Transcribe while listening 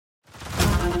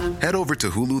Head over to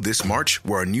Hulu this March,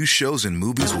 where our new shows and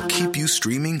movies will keep you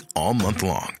streaming all month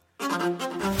long.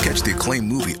 Catch the acclaimed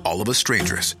movie All of Us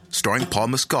Strangers, starring Paul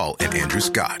Mescal and Andrew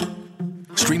Scott.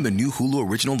 Stream the new Hulu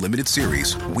original limited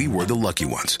series We Were the Lucky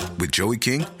Ones with Joey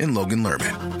King and Logan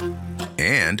Lerman.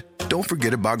 And don't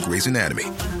forget about Grey's Anatomy.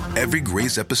 Every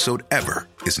Grey's episode ever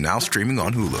is now streaming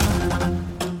on Hulu.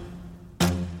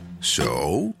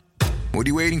 So, what are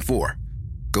you waiting for?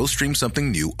 Go stream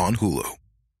something new on Hulu.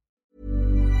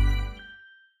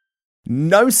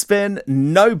 No spin,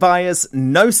 no bias,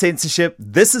 no censorship.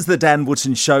 This is the Dan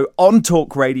Wootton Show on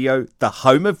Talk Radio, the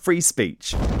home of free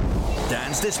speech.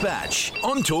 Dan's Dispatch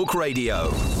on Talk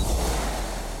Radio.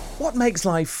 What makes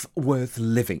life worth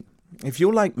living? If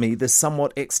you're like me, this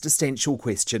somewhat existential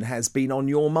question has been on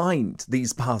your mind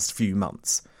these past few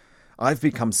months. I've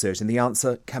become certain the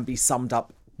answer can be summed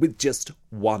up with just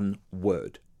one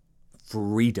word: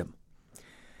 freedom.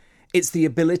 It's the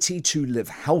ability to live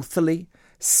healthily,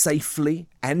 safely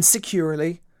and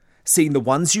securely, seeing the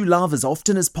ones you love as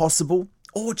often as possible,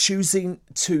 or choosing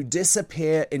to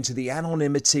disappear into the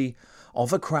anonymity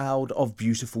of a crowd of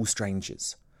beautiful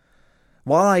strangers.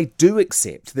 While I do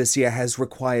accept this year has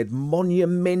required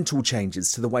monumental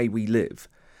changes to the way we live,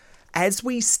 as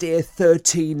we stare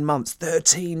 13 months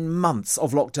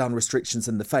of lockdown restrictions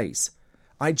in the face,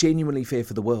 I genuinely fear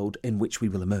for the world in which we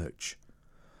will emerge.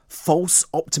 False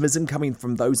optimism coming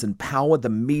from those in power, the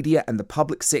media and the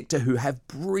public sector who have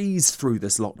breezed through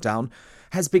this lockdown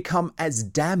has become as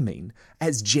damning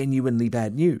as genuinely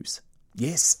bad news.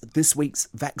 Yes, this week's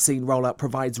vaccine rollout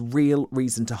provides real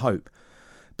reason to hope.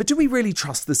 But do we really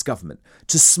trust this government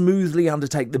to smoothly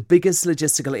undertake the biggest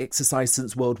logistical exercise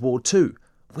since World War II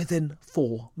within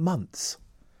 4 months?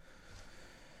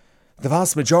 The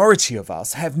vast majority of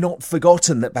us have not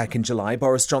forgotten that back in July,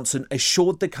 Boris Johnson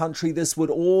assured the country this would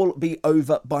all be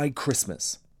over by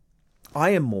Christmas.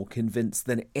 I am more convinced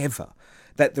than ever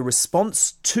that the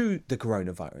response to the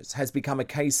coronavirus has become a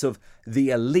case of the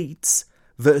elites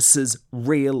versus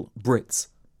real Brits.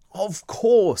 Of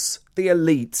course, the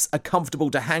elites are comfortable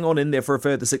to hang on in there for a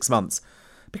further 6 months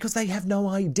because they have no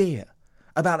idea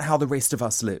about how the rest of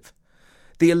us live.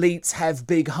 The elites have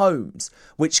big homes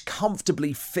which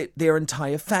comfortably fit their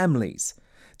entire families.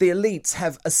 The elites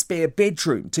have a spare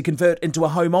bedroom to convert into a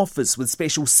home office with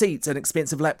special seats and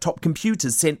expensive laptop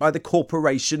computers sent by the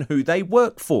corporation who they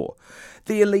work for.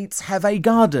 The elites have a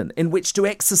garden in which to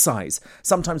exercise,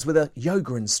 sometimes with a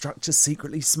yoga instructor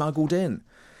secretly smuggled in.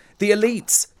 The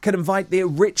elites can invite their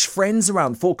rich friends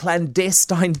around for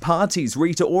clandestine parties,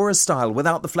 Rita Ora style,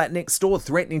 without the flat next door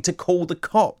threatening to call the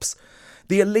cops.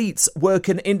 The elites work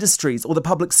in industries or the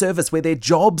public service where their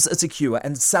jobs are secure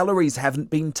and salaries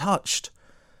haven't been touched.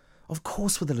 Of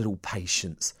course, with a little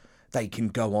patience, they can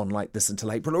go on like this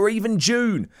until April or even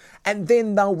June, and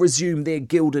then they'll resume their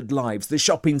gilded lives, the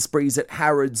shopping sprees at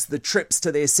Harrods, the trips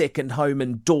to their second home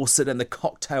in Dorset and the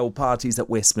cocktail parties at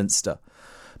Westminster.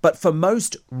 But for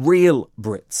most real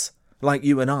Brits, like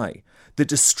you and I, the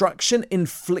destruction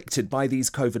inflicted by these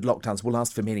COVID lockdowns will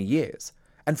last for many years,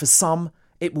 and for some,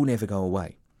 it will never go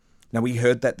away. Now, we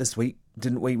heard that this week,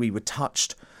 didn't we? We were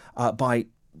touched by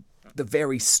the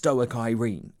very stoic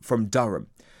Irene from Durham,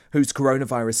 whose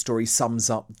coronavirus story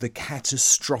sums up the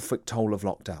catastrophic toll of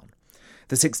lockdown.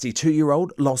 The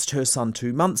 62-year-old lost her son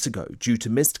 2 months ago due to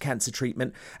missed cancer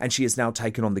treatment, and she has now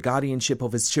taken on the guardianship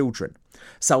of his children.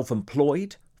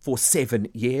 Self-employed for 7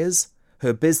 years,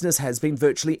 her business has been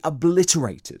virtually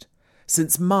obliterated.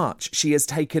 Since March, she has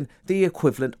taken the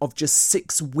equivalent of just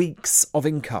 6 weeks of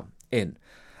income in.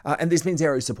 And there's been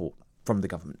zero support from the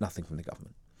government, nothing from the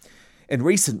government. In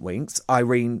recent weeks,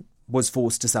 Irene was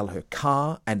forced to sell her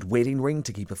car and wedding ring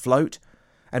to keep afloat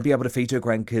and be able to feed her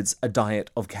grandkids a diet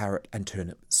of carrot and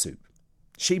turnip soup.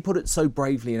 She put it so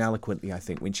bravely and eloquently, I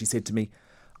think, when she said to me,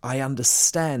 "I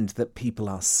understand that people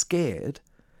are scared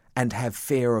and have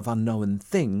fear of unknown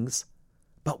things,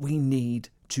 but we need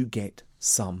to get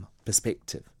some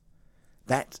perspective.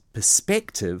 That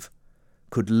perspective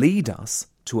could lead us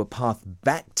to a path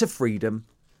back to freedom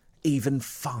even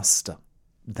faster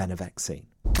than a vaccine."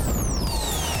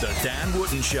 The Dan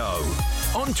Wootton Show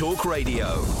on Talk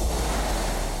Radio.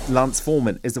 Lance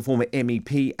Forman is a former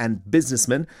MEP and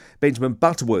businessman. Benjamin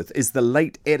Butterworth is the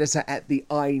late editor at the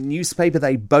newspaper.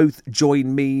 They both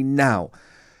join me now.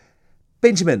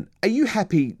 Benjamin, are you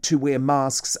happy to wear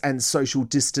masks and social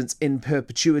distance in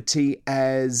perpetuity,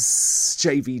 as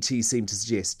JVT seemed to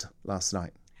suggest last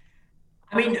night?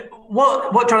 I mean,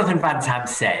 What Jonathan Van Tam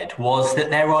said was that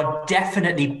there are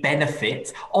definitely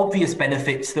benefits, obvious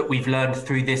benefits that we've learned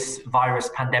through this virus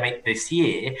pandemic this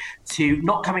year, to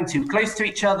not coming too close to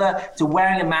each other, to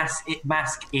wearing a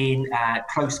mask in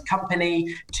close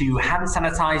company, to hand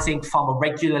sanitizing far more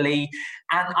regularly.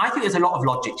 And I think there's a lot of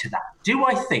logic to that. Do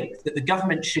I think that the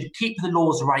government should keep the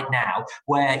laws right now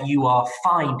where you are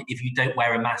fined if you don't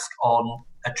wear a mask on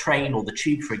a train or the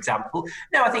tube, for example?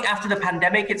 No, I think after the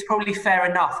pandemic, it's probably fair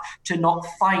enough to not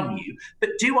fine you.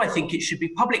 But do I think it should be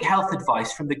public health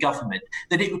advice from the government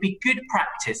that it would be good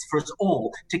practice for us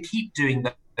all to keep doing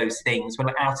those things when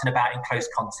we're out and about in close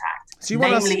contact,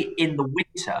 namely in the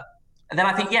winter? And then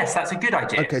I think, yes, that's a good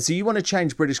idea. Okay, so you want to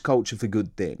change British culture for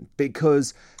good then?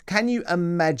 Because can you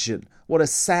imagine what a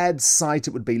sad sight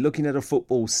it would be looking at a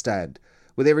football stand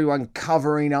with everyone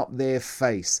covering up their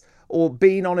face, or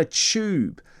being on a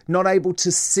tube, not able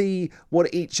to see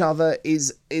what each other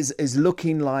is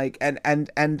looking like and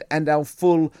our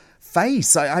full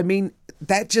face? I mean,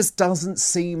 that just doesn't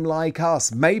seem like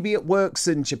us. Maybe it works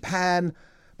in Japan,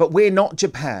 but we're not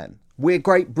Japan. We're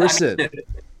Great Britain.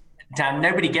 Dan,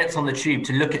 nobody gets on the tube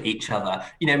to look at each other.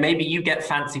 You know, maybe you get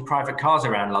fancy private cars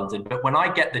around London, but when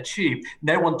I get the tube,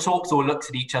 no one talks or looks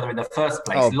at each other in the first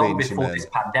place, long before this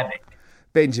pandemic.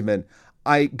 Benjamin,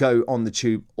 I go on the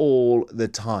tube all the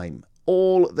time.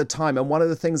 And one of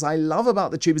the things I love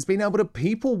about the tube is being able to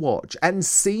people watch and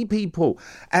see people.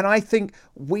 And I think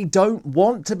we don't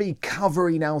want to be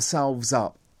covering ourselves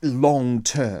up long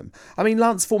term. I mean,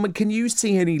 Lance Forman, can you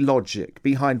see any logic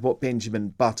behind what Benjamin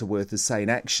Butterworth is saying?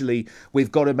 Actually,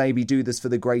 we've got to maybe do this for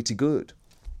the greater good.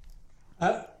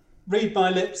 Read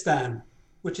my lips, Dan,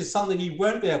 which is something you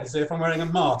won't be able to do if I'm wearing a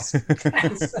mask.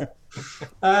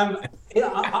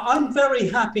 I'm very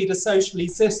happy to socially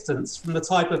distance from the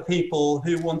type of people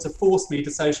who want to force me to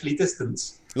socially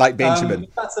distance. Like Benjamin.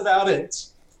 That's about it.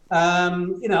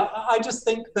 I just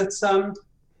think that,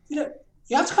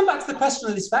 you have to come back to the question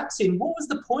of this vaccine. What was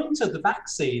the point of the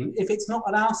vaccine if it's not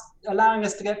allowing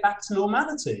us to get back to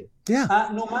normality? Yeah.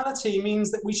 Normality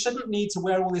means that we shouldn't need to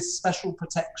wear all this special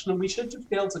protection, and we should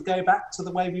be able to go back to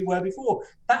the way we were before.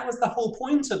 That was the whole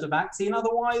point of the vaccine.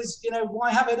 Otherwise,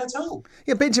 why have it at all?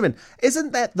 Yeah, Benjamin,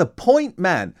 isn't that the point,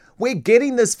 man? We're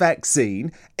getting this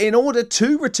vaccine in order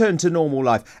to return to normal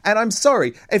life. And I'm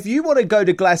sorry, if you want to go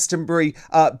to Glastonbury,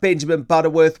 Benjamin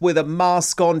Butterworth, with a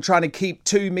mask on, trying to keep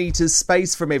 2 meters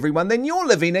space from everyone, then you're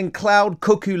living in cloud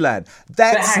cuckoo land.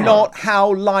 That's not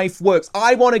how life works.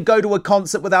 I want to go to a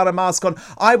concert without a mask on.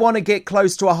 I want to get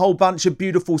close to a whole bunch of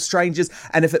beautiful strangers.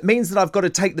 And if it means that I've got to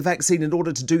take the vaccine in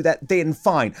order to do that, then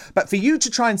fine. But for you to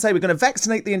try and say we're going to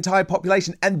vaccinate the entire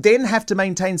population and then have to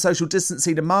maintain social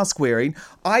distancing and mask wearing,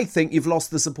 I think you've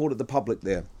lost the support of the public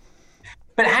there.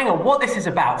 But hang on, what this is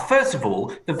about, first of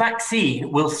all, the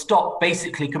vaccine will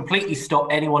completely stop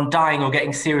anyone dying or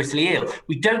getting seriously ill.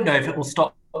 We don't know if it will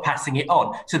stop passing it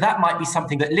on. So that might be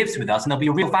something that lives with us, and there'll be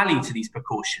a real value to these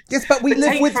precautions. Yes, but we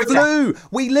live with flu,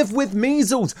 we live with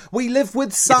measles, we live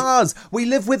with SARS, we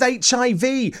live with HIV.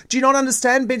 Do you not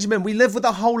understand, Benjamin? We live with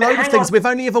a whole load of things. We've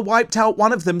only ever wiped out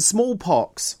one of them,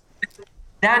 smallpox.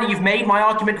 Dan, you've made my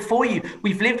argument for you.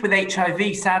 We've lived with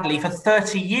HIV, sadly, for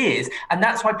 30 years. And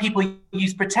that's why people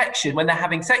use protection when they're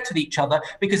having sex with each other,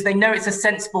 because they know it's a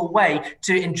sensible way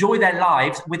to enjoy their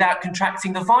lives without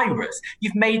contracting the virus.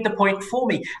 You've made the point for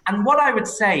me. And what I would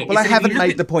say Well, I haven't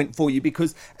made the point for you,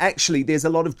 because actually there's a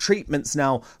lot of treatments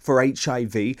now for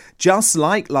HIV. Just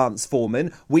like Lance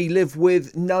Forman, we live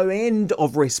with no end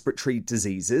of respiratory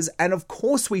diseases. And of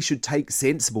course we should take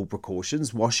sensible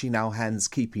precautions, washing our hands,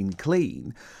 keeping clean.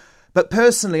 But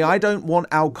personally, I don't want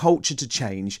our culture to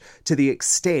change to the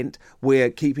extent where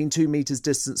keeping 2 meters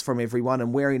distance from everyone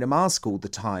and wearing a mask all the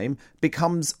time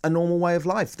becomes a normal way of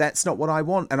life. That's not what I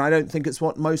want, and I don't think it's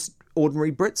what most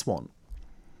ordinary Brits want.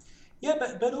 Yeah,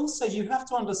 but also you have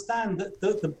to understand that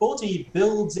the body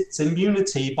builds its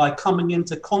immunity by coming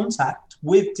into contact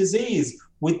with disease,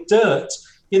 with dirt.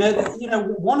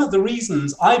 One of the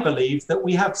reasons I believe that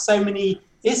we have so many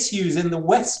issues in the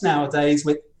West nowadays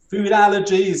with food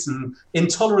allergies and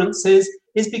intolerances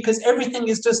is because everything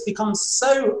has just become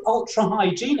so ultra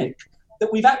hygienic that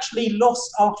we've actually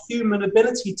lost our human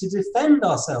ability to defend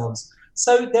ourselves.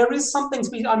 So there is something to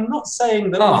be, I'm not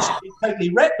saying that we should be totally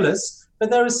reckless, but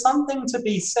there is something to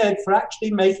be said for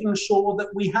actually making sure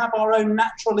that we have our own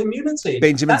natural immunity.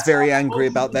 Benjamin's very angry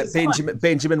about that.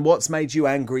 Benjamin, what's made you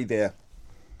angry there?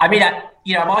 I mean,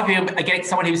 I'm arguing against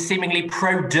someone who's seemingly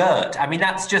pro-dirt. I mean,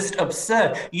 that's just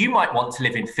absurd. You might want to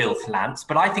live in filth, Lance,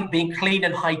 but I think being clean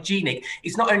and hygienic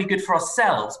is not only good for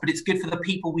ourselves, but it's good for the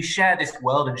people we share this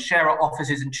world and share our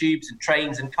offices and tubes and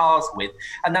trains and cars with,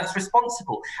 and that's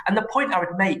responsible. And the point I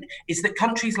would make is that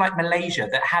countries like Malaysia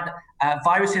that had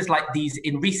viruses like these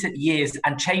in recent years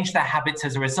and changed their habits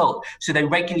as a result, so they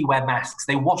regularly wear masks,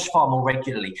 they wash far more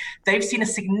regularly, they've seen a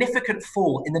significant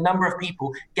fall in the number of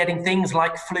people getting things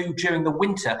like flu during the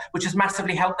winter, which has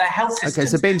massively helped their health systems. Okay,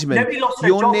 so Benjamin, nobody lost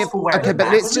their jobs for wearing but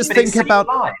let's just think about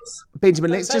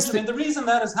Benjamin. The reason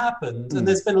that has happened, and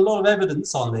there's been a lot of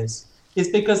evidence on this, is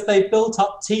because they built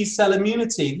up T-cell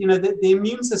immunity. The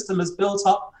immune system has built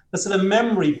up a sort of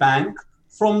memory bank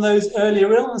from those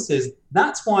earlier illnesses.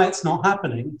 That's why it's not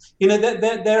happening. There's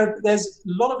a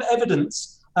lot of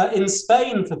evidence in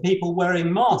Spain for people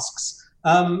wearing masks.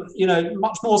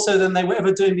 Much more so than they were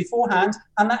ever doing beforehand,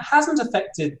 and that hasn't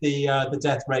affected the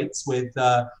death rates with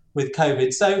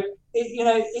COVID. So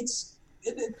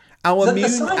our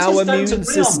immune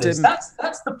system.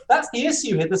 That's the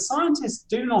issue here. The scientists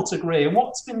do not agree, and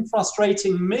what's been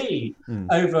frustrating me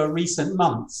over recent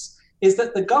months is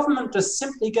that the government just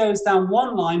simply goes down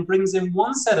one line, brings in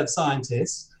one set of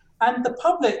scientists, and the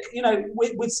public,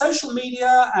 with social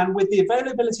media and with the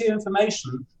availability of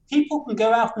information, people can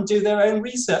go out and do their own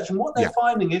research. And what they're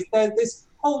finding is there's this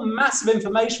whole massive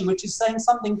information which is saying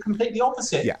something completely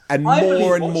opposite. Yeah, and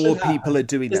more and more people are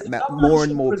doing that. More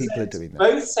and more people are doing that.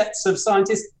 Both sets of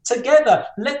scientists together.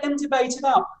 Let them debate it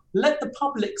out. Let the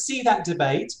public see that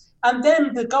debate. And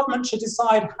then the government should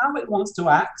decide how it wants to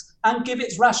act and give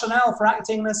its rationale for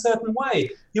acting in a certain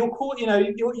way. You're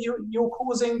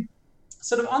causing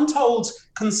sort of untold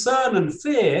concern and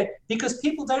fear because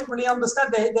people don't really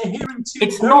understand. They're hearing too.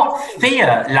 It's not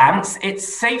fear, Lance. It's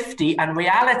safety and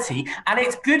reality, and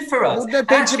it's good for us. Well, no,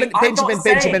 Benjamin,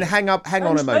 hang on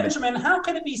a moment. Benjamin, how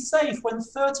can it be safe when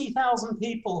 30,000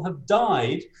 people have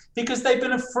died because they've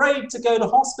been afraid to go to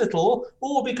hospital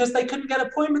or because they couldn't get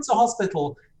appointments to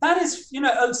hospital? That is,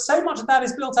 so much of that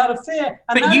is built out of fear.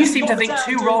 And but you seem to think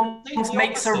two wrongs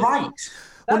makes a right.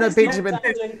 Well, no, Benjamin,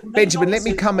 let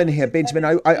me come in here.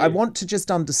 Benjamin, I want to just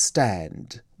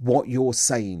understand what you're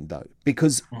saying, though,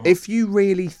 because if you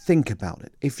really think about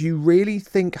it, if you really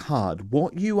think hard,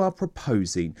 what you are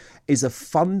proposing is a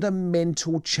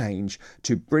fundamental change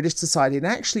to British society and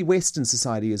actually Western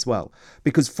society as well.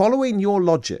 Because following your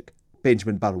logic,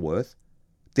 Benjamin Butterworth,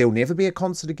 there'll never be a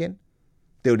concert again.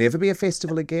 There'll never be a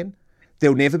festival again.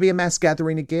 There'll never be a mass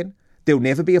gathering again. There'll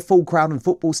never be a full crowd in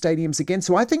football stadiums again.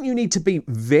 So I think you need to be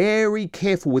very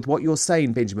careful with what you're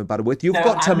saying, Benjamin Butterworth. You've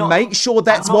got to make sure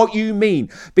that's what you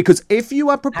mean. Because if you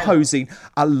are proposing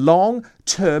a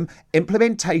long-term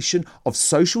implementation of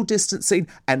social distancing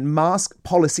and mask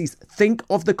policies, think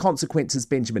of the consequences,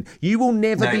 Benjamin. You will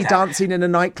never be dancing in a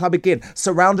nightclub again,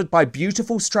 surrounded by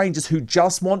beautiful strangers who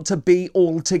just want to be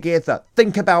all together.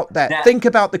 Think about that. Think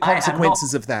about the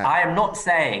consequences of that. I am not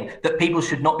saying that people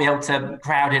should not be able to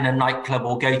crowd in a nightclub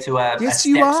or go to a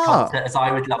Steps concert as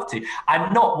I would love to.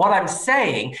 I'm not. What I'm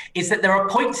saying is that there are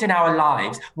points in our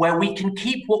lives where we can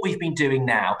keep what we've been doing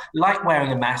now, like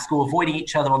wearing a mask or avoiding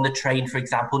each other on the train, for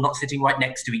example, not sitting right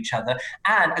next to each other.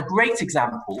 And a great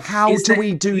example How do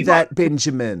we do that,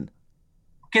 Benjamin?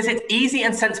 Because it's easy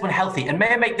and sensible and healthy. And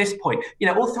may I make this point?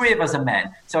 All three of us are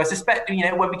men. So I suspect,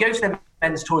 when we go to the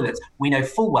men's toilets, we know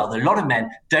full well that a lot of men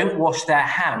don't wash their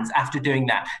hands after doing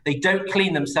that. They don't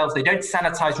clean themselves. They don't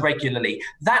sanitize regularly.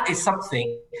 That is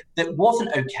something that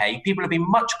wasn't okay. People have been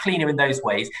much cleaner in those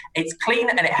ways. It's clean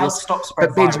and it helps stop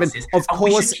spread viruses. Benjamin, of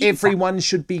course, everyone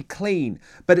should be clean.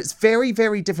 But it's very,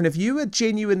 very different. If you are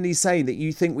genuinely saying that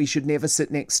you think we should never sit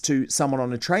next to someone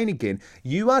on a train again,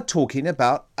 you are talking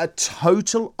about a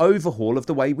total overhaul of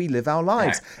the way we live our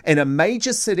lives. In a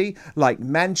major city like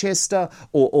Manchester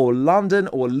or London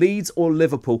or Leeds or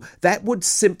Liverpool, that would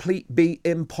simply be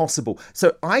impossible.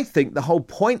 So I think the whole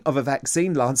point of a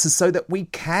vaccine, Lance, is so that we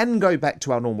can go back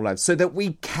to our normal lives, so that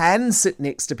we can sit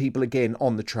next to people again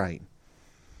on the train.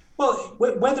 Well,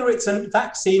 whether it's a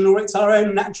vaccine or it's our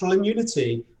own natural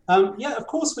immunity, of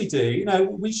course we do.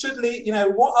 We should.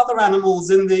 What other animals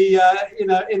in the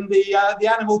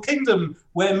animal kingdom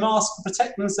wear masks to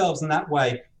protect themselves in that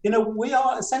way? We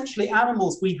are essentially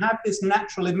animals. We have this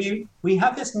natural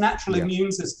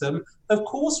immune system. Of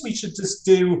course, we should just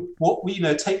do what we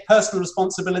take personal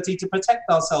responsibility to protect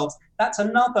ourselves. That's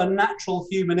another natural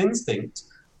human instinct.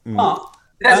 But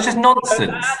That's just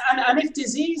nonsense. And if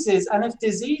diseases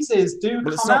do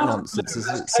Well, it's come not out nonsense,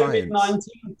 of it's science.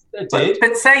 COVID-19 did.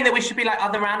 But saying that we should be like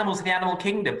other animals in the animal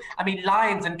kingdom. I mean,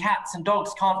 lions and cats and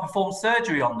dogs can't perform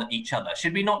surgery on each other.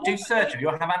 Should we not do surgery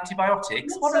or have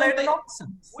antibiotics? What a load of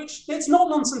nonsense. It's not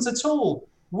nonsense at all.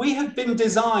 We have been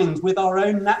designed with our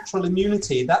own natural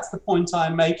immunity. That's the point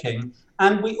I'm making.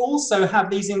 And we also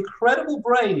have these incredible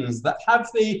brains that have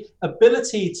the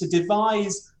ability to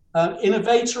devise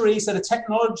innovatory sort of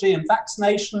technology and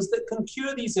vaccinations that can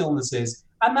cure these illnesses.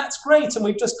 And that's great. And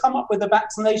we've just come up with a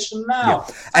vaccination now.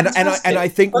 Yeah. And I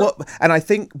think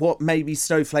what maybe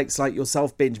snowflakes like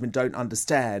yourself, Benjamin, don't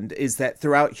understand is that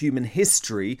throughout human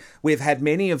history, we've had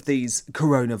many of these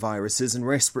coronaviruses and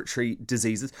respiratory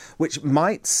diseases, which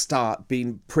might start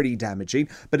being pretty damaging.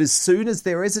 But as soon as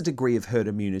there is a degree of herd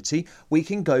immunity, we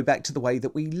can go back to the way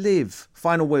that we live.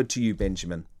 Final word to you,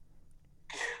 Benjamin.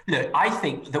 Look, I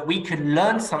think that we can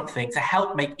learn something to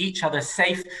help make each other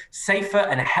safer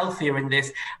and healthier in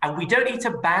this. And we don't need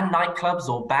to ban nightclubs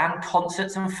or ban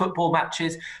concerts and football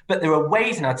matches. But there are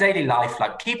ways in our daily life,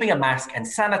 like keeping a mask and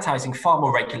sanitizing far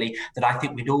more regularly, that I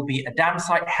think we'd all be a damn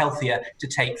sight healthier to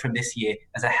take from this year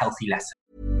as a healthy lesson.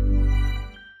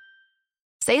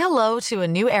 Say hello to a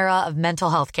new era of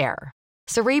mental health care.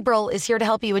 Cerebral is here to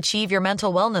help you achieve your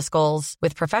mental wellness goals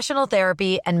with professional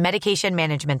therapy and medication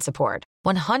management support.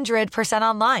 100%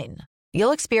 online.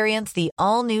 You'll experience the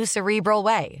all-new Cerebral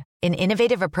Way, an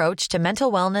innovative approach to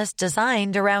mental wellness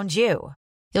designed around you.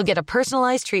 You'll get a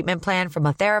personalized treatment plan from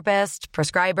a therapist,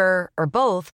 prescriber, or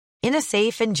both in a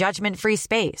safe and judgment-free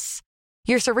space.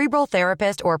 Your Cerebral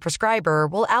therapist or prescriber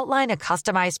will outline a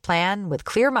customized plan with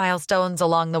clear milestones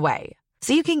along the way,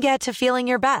 so you can get to feeling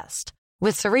your best.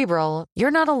 With Cerebral,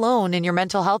 you're not alone in your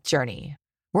mental health journey.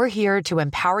 We're here to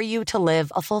empower you to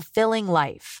live a fulfilling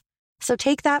life. So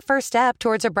take that first step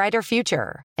towards a brighter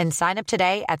future and sign up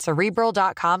today at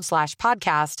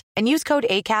Cerebral.com/podcast and use code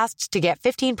ACAST to get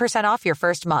 15% off your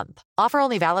first month. Offer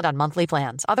only valid on monthly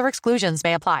plans. Other exclusions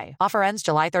may apply. Offer ends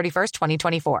July 31st,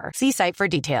 2024. See site for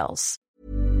details.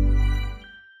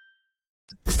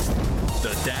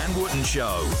 The Dan Wootton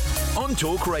Show on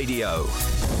Talk Radio.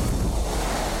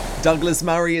 Douglas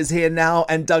Murray is here now,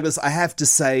 and Douglas, I have to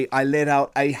say, I let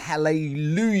out a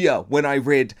hallelujah when I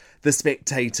read The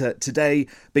Spectator today,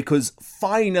 because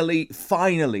finally,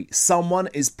 someone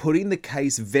is putting the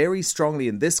case very strongly,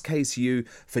 in this case you,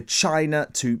 for China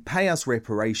to pay us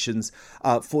reparations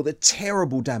for the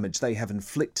terrible damage they have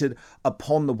inflicted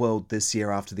upon the world this year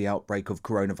after the outbreak of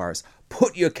coronavirus.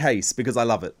 Put your case, because I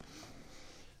love it.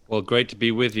 Well, great to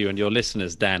be with you and your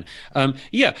listeners, Dan.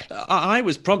 I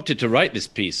was prompted to write this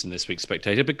piece in this week's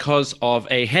Spectator because of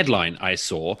a headline I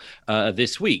saw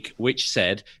this week, which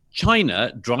said,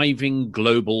 China driving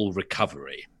global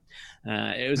recovery.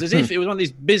 It was as if it was one of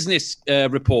these business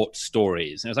report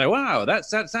stories. And I was like, wow,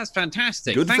 that's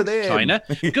fantastic. Good Thanks, for them. China.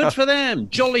 Good for them.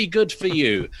 Jolly good for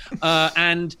you.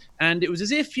 And it was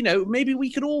as if, maybe we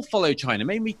could all follow China.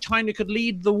 Maybe China could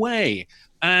lead the way.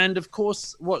 And of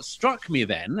course, what struck me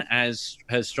then, as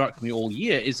has struck me all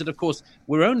year, is that, of course,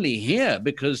 we're only here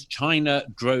because China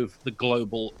drove the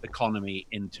global economy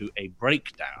into a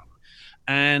breakdown.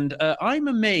 And I'm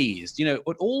amazed, at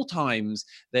all times,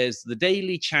 there's the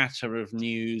daily chatter of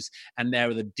news and there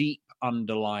are the deep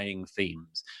underlying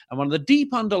themes. And one of the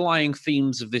deep underlying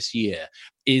themes of this year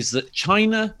is that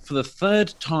China, for the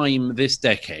third time this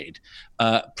decade,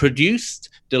 produced,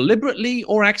 deliberately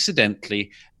or accidentally,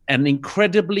 an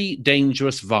incredibly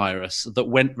dangerous virus that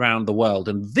went round the world.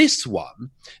 And this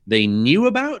one they knew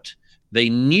about. They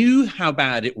knew how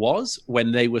bad it was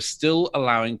when they were still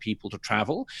allowing people to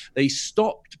travel. They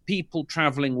stopped people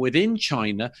traveling within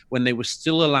China when they were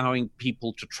still allowing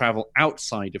people to travel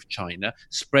outside of China,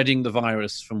 spreading the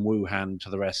virus from Wuhan to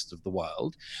the rest of the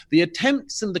world. The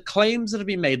attempts and the claims that have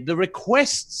been made, the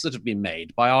requests that have been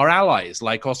made by our allies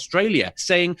like Australia,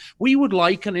 saying we would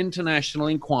like an international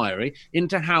inquiry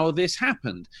into how this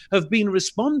happened, have been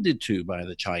responded to by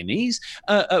the Chinese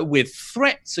with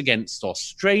threats against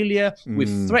Australia,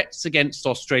 with threats against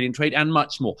Australian trade and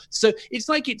much more. So it's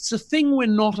like it's a thing we're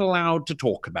not allowed to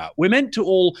talk about. We're meant to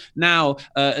all now,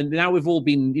 and now we've all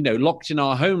been, locked in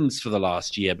our homes for the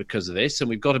last year because of this, and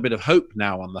we've got a bit of hope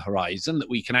now on the horizon that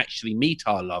we can actually meet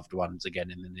our loved ones again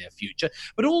in the near future.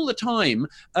 But all the time,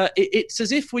 it's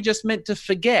as if we're just meant to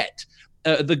forget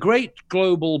the great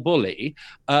global bully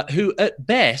who at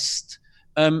best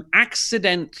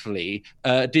accidentally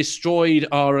destroyed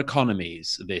our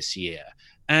economies this year.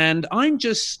 And I'm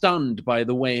just stunned by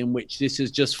the way in which this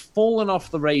has just fallen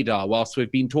off the radar whilst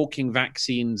we've been talking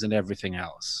vaccines and everything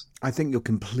else. I think you're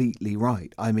completely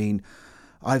right. I mean,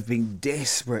 I've been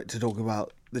desperate to talk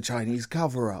about the Chinese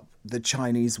cover-up, the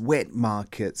Chinese wet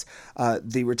markets,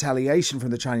 the retaliation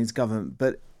from the Chinese government.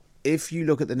 But if you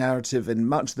look at the narrative in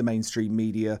much of the mainstream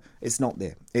media, it's not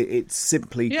there. It's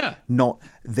simply not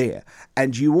there.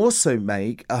 And you also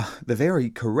make the very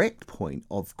correct point,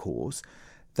 of course,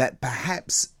 that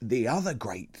perhaps the other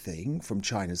great thing from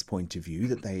China's point of view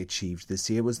that they achieved this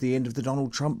year was the end of the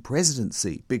Donald Trump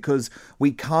presidency, because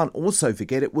we can't also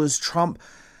forget it was Trump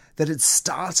that had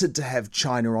started to have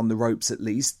China on the ropes at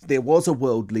least. There was a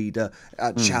world leader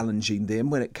challenging them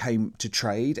when it came to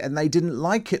trade, and they didn't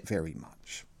like it very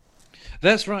much.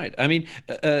 That's right. I mean,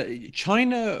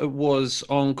 China was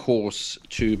on course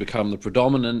to become the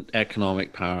predominant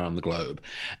economic power on the globe.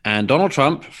 And Donald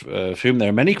Trump, for whom there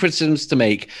are many criticisms to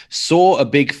make, saw a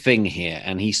big thing here.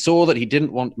 And he saw that he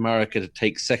didn't want America to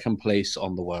take second place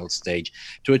on the world stage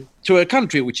to a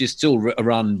country which is still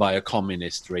run by a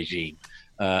communist regime.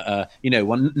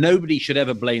 Nobody should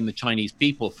ever blame the Chinese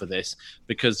people for this,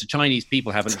 because the Chinese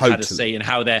people haven't had a say in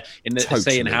how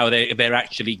they're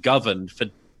actually governed for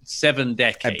 7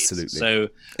 decades. Absolutely. So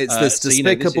it's this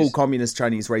despicable communist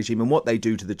Chinese regime, and what they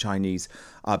do to the Chinese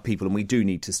people, and we do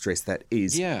need to stress that,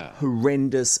 is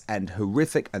horrendous and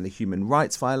horrific, and the human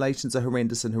rights violations are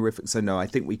horrendous and horrific. So no, I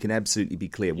think we can absolutely be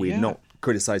clear. We're not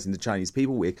criticizing the Chinese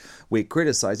people. We're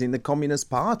criticizing the Communist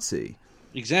Party.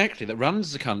 Exactly, that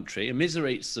runs the country,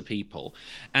 immiserates the people,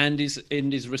 and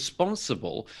is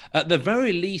responsible, at the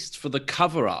very least, for the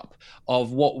cover-up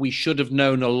of what we should have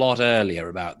known a lot earlier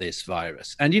about this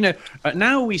virus. And,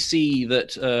 now we see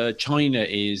that China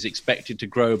is expected to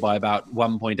grow by about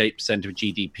 1.8% of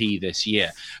GDP this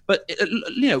year. But,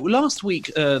 last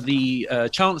week, the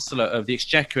Chancellor of the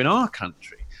Exchequer in our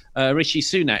country, Rishi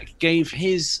Sunak, gave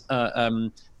his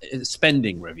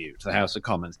spending review to the House of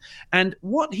Commons. And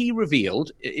what he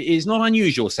revealed is not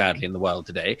unusual, sadly, in the world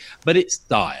today, but it's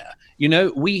dire.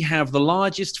 We have the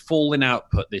largest fall in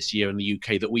output this year in the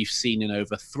UK that we've seen in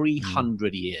over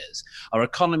 300 years. Our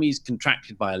economy's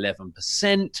contracted by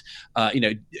 11%.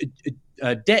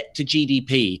 Debt to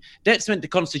GDP. Debt's meant to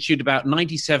constitute about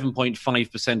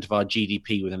 97.5% of our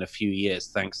GDP within a few years,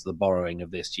 thanks to the borrowing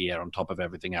of this year on top of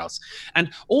everything else.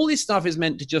 And all this stuff is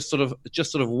meant to just sort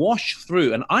of wash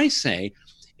through. And I say,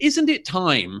 isn't it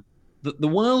time that the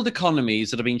world economies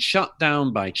that have been shut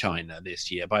down by China this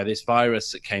year, by this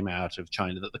virus that came out of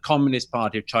China, that the Communist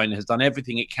Party of China has done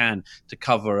everything it can to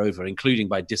cover over, including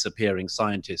by disappearing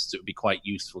scientists it would be quite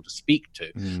useful to speak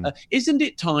to. Isn't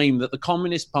it time that the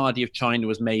Communist Party of China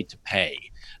was made to pay?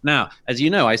 Now, as you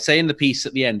know, I say in the piece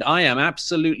at the end, I am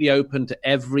absolutely open to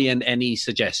every and any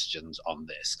suggestions on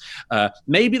this.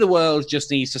 Maybe the world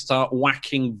just needs to start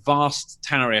whacking vast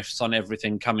tariffs on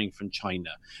everything coming from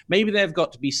China. Maybe they've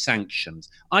got to be sanctions.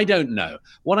 I don't know.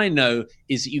 What I know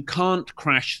is that you can't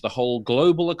crash the whole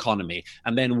global economy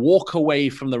and then walk away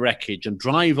from the wreckage and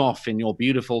drive off in your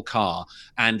beautiful car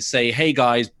and say, hey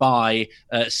guys, bye,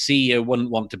 see you,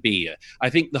 wouldn't want to be here. I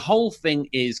think the whole thing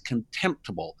is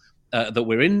contemptible. That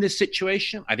we're in this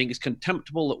situation. I think it's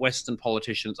contemptible that Western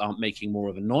politicians aren't making more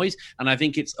of a noise. And I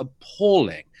think it's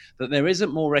appalling that there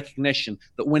isn't more recognition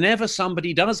that whenever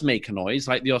somebody does make a noise,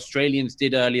 like the Australians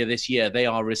did earlier this year, they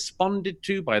are responded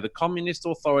to by the communist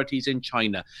authorities in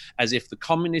China as if the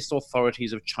communist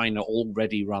authorities of China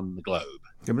already run the globe.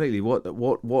 Completely.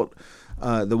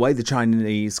 The way the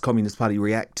Chinese Communist Party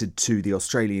reacted to the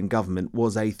Australian government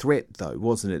was a threat, though,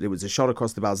 wasn't it? It was a shot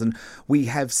across the bows. And we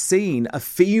have seen a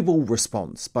feeble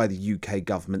response by the UK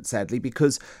government, sadly,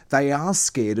 because they are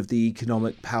scared of the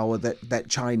economic power that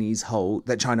China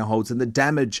holds and the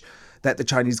damage that the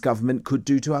Chinese government could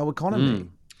do to our economy.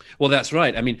 Well, that's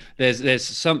right. I mean, there's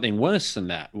something worse than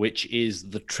that, which is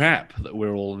the trap that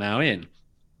we're all now in.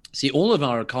 See, all of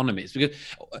our economies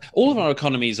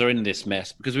are in this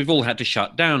mess because we've all had to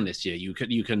shut down this year.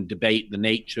 You can debate the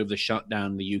nature of the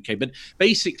shutdown in the UK, but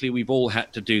basically we've all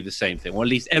had to do the same thing, or at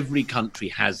least every country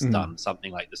has done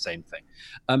something like the same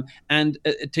thing. And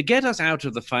to get us out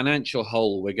of the financial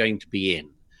hole we're going to be in,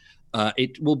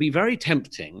 it will be very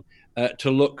tempting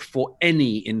to look for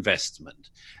any investment.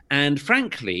 And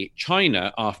frankly,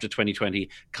 China, after 2020,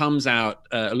 comes out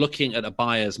looking at a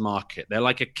buyer's market. They're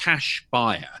like a cash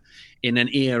buyer in an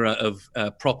era of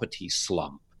property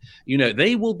slump.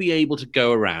 They will be able to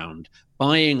go around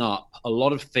buying up a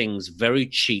lot of things very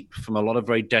cheap from a lot of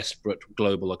very desperate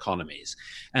global economies.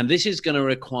 And this is going to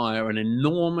require an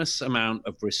enormous amount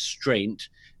of restraint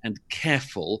and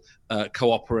careful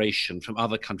cooperation from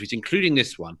other countries, including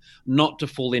this one, not to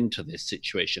fall into this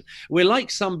situation. We're like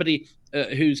somebody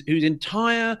whose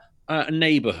entire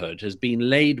neighborhood has been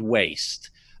laid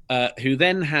waste who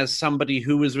then has somebody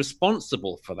who was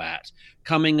responsible for that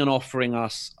coming and offering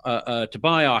us to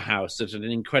buy our house at an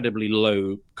incredibly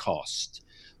low cost.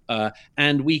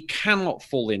 And we cannot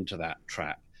fall into that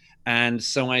trap. And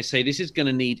so I say this is going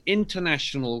to need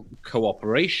international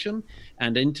cooperation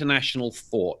and international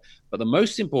thought. But the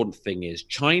most important thing is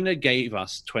China gave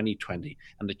us 2020,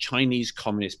 and the Chinese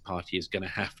Communist Party is going to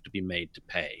have to be made to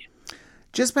pay.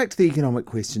 Just back to the economic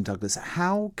question, Douglas,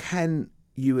 how can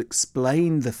you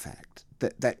explain the fact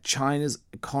that China's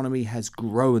economy has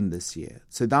grown this year?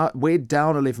 So that we're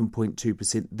down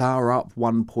 11.2%, they're up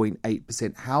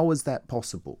 1.8%. How is that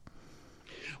possible?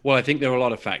 Well, I think there are a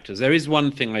lot of factors. There is one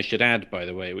thing I should add, by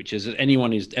the way, which is that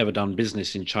anyone who's ever done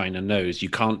business in China knows you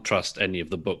can't trust any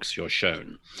of the books you're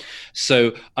shown.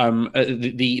 So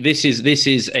this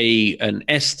is an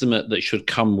estimate that should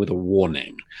come with a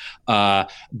warning.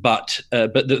 But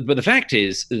the fact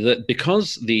is that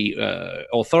because the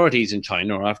authorities in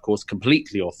China are, of course,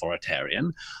 completely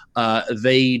authoritarian,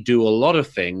 they do a lot of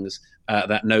things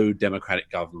that no democratic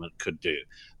government could do,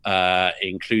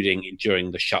 including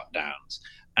during the shutdowns.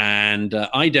 And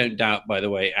I don't doubt, by the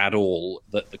way, at all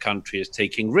that the country is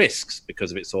taking risks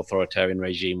because of its authoritarian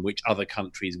regime, which other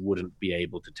countries wouldn't be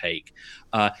able to take.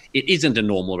 It isn't a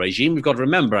normal regime. We've got to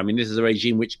remember, I mean, this is a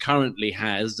regime which currently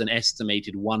has an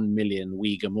estimated 1 million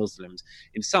Uyghur Muslims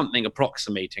in something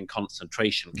approximating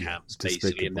concentration camps,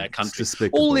 basically, in their country.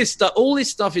 All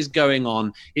this stuff is going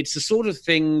on. It's the sort of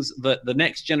things that the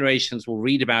next generations will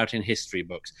read about in history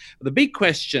books. But the big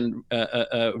question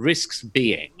risks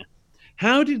being,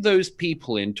 how did those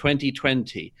people in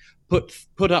 2020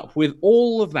 put up with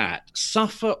all of that,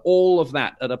 suffer all of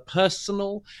that at a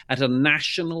personal, at a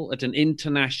national, at an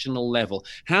international level?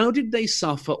 How did they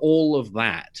suffer all of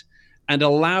that and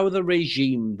allow the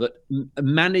regime that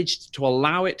managed to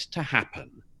allow it to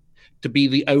happen to be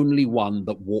the only one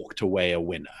that walked away a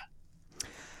winner?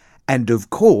 And of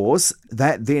course,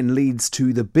 that then leads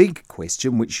to the big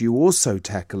question, which you also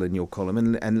tackle in your column.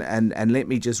 And let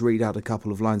me just read out a couple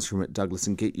of lines from it, Douglas,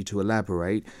 and get you to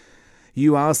elaborate.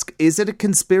 You ask, is it a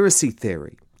conspiracy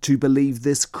theory to believe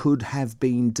this could have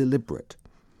been deliberate?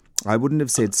 I wouldn't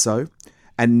have said so,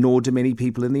 and nor do many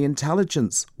people in the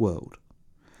intelligence world.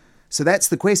 So that's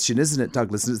the question, isn't it,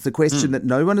 Douglas? And it's the question that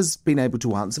no one has been able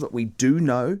to answer, but we do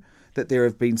know that there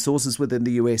have been sources within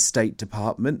the US State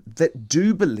Department that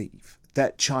do believe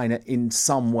that China in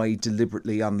some way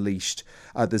deliberately unleashed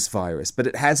this virus. But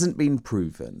it hasn't been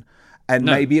proven, and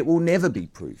maybe it will never be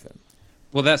proven.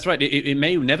 Well, that's right. It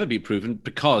may never be proven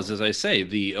because, as I say,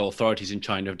 the authorities in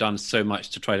China have done so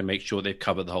much to try to make sure they've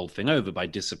covered the whole thing over by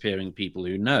disappearing people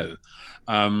who know.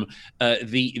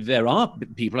 There are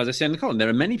people, as I say in the column, there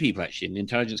are many people actually in the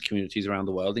intelligence communities around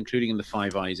the world, including in the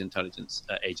Five Eyes intelligence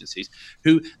agencies,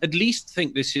 who at least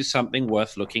think this is something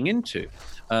worth looking into.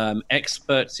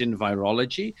 Experts in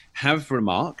virology have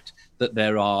remarked that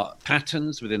there are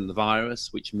patterns within the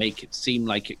virus which make it seem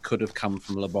like it could have come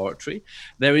from a laboratory.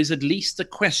 There is at least a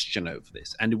question over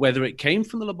this, and whether it came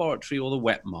from the laboratory or the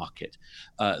wet market.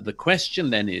 The question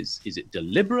then is it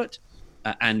deliberate?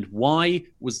 And why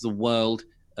was the world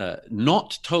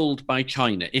not told by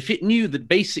China? If it knew that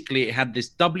basically it had this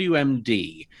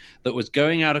WMD that was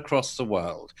going out across the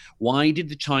world, why did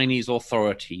the Chinese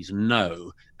authorities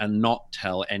know and not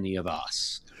tell any of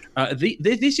us?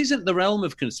 This isn't the realm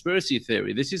of conspiracy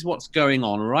theory. This is what's going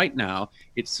on right now.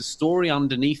 It's the story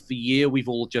underneath the year we've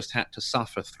all just had to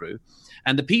suffer through.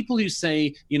 And the people who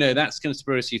say, that's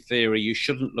conspiracy theory, you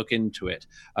shouldn't look into it,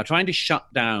 are trying to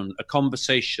shut down a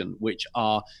conversation which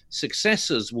our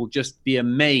successors will just be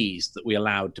amazed that we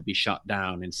allowed to be shut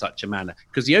down in such a manner.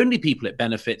 Because the only people it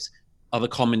benefits are the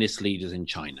communist leaders in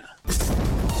China.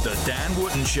 The Dan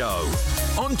Wootton Show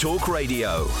on Talk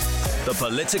Radio. The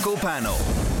Political Panel.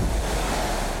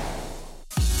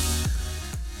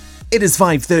 It is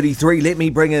 5:33. Let me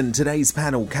bring in today's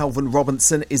panel. Calvin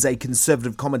Robinson is a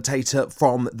Conservative commentator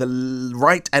from the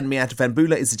right, and Miatta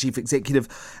Fahnbulleh is the Chief Executive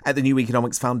at the New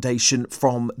Economics Foundation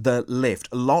from the left.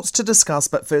 Lots to discuss,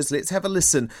 but first let's have a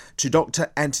listen to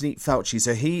Dr. Anthony Fauci.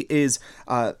 So he is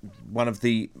one of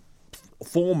the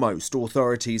foremost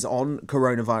authorities on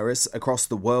coronavirus across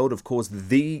the world. Of course,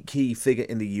 the key figure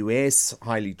in the US,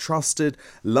 highly trusted,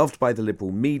 loved by the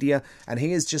liberal media, and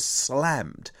he has just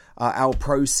slammed our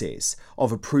process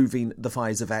of approving the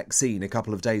Pfizer vaccine a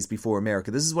couple of days before America.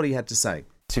 This is what he had to say.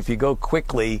 If you go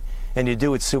quickly and you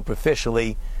do it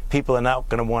superficially, people are not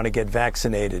going to want to get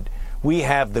vaccinated. We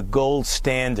have the gold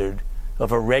standard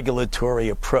of a regulatory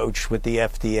approach with the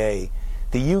FDA.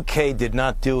 The UK did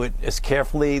not do it as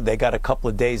carefully. They got a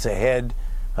couple of days ahead.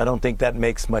 I don't think that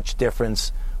makes much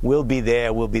difference. We'll be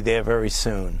there very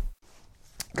soon.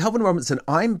 Calvin Robinson,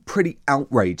 I'm pretty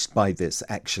outraged by this,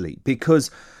 actually, because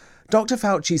Dr.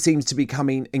 Fauci seems to be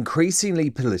becoming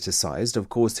increasingly politicised. Of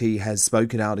course, he has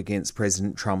spoken out against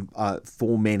President Trump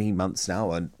for many months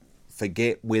now, and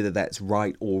forget whether that's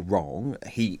right or wrong.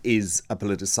 He is a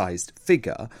politicised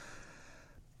figure.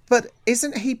 But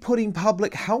isn't he putting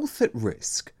public health at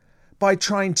risk by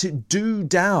trying to do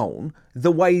down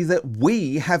the way that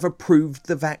we have approved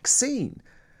the vaccine?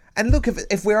 And look,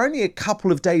 if we're only a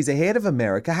couple of days ahead of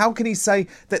America, how can he say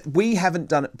that we haven't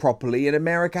done it properly and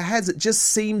America has? It just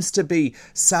seems to be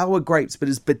sour grapes, but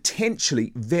is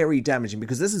potentially very damaging,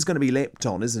 because this is going to be leapt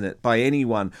on, isn't it, by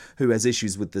anyone who has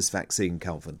issues with this vaccine,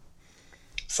 Calvin?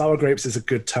 Sour grapes is a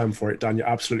good term for it, Dan. You're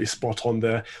absolutely spot on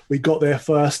there. We got there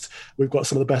first. We've got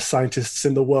some of the best scientists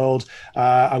in the world,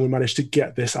 and we managed to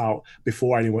get this out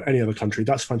before any other country.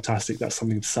 That's fantastic. That's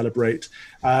something to celebrate.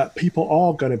 People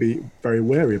are going to be very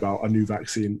wary about a new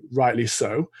vaccine, rightly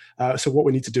so. So what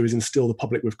we need to do is instill the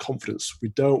public with confidence. We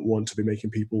don't want to be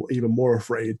making people even more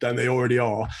afraid than they already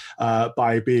are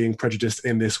by being prejudiced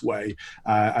in this way.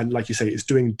 And like you say, it's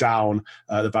doing down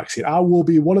the vaccine. I will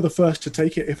be one of the first to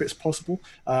take it if it's possible.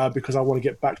 Because I want to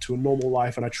get back to a normal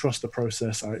life, and I trust the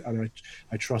process.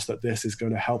 I trust that this is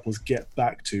going to help us get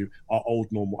back to our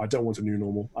old normal. I don't want a new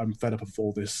normal. I'm fed up of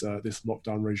all this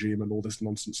lockdown regime and all this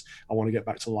nonsense. I want to get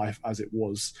back to life as it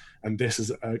was, and this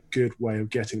is a good way of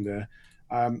getting there.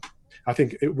 I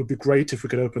think it would be great if we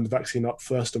could open the vaccine up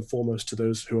first and foremost to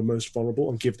those who are most vulnerable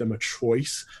and give them a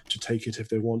choice to take it if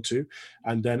they want to,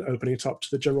 and then opening it up to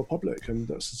the general public, and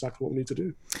that's exactly what we need to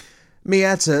do.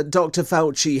 Miatta, Dr.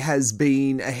 Fauci has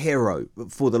been a hero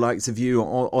for the likes of you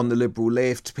on the Liberal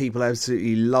left. People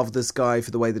absolutely love this guy for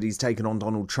the way that he's taken on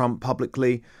Donald Trump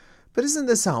publicly. But isn't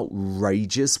this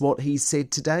outrageous, what he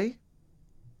said today?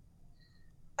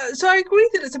 So I agree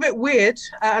that it's a bit weird,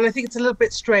 and I think it's a little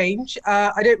bit strange.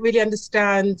 I don't really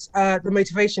understand the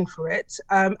motivation for it.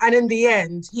 And in the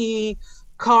end, he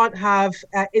can't have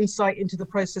insight into the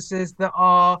processes that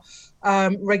our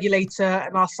regulator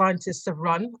and our scientists have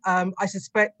run. I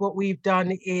suspect what we've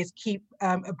done is keep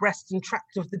abreast and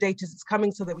tracked of the data that's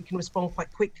coming so that we can respond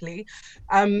quite quickly.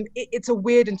 It's a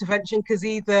weird intervention because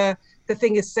either the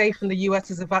thing is safe and the US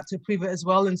is about to approve it as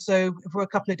well. And so if we're a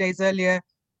couple of days earlier,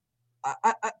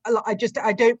 I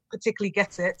don't particularly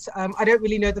get it. I don't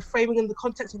really know the framing and the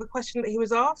context of the question that he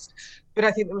was asked, but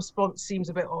I think the response seems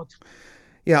a bit odd.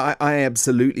 Yeah, I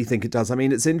absolutely think it does. I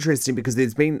mean, it's interesting because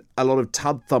there's been a lot of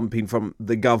tub thumping from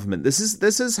the government. This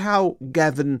is how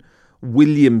Gavin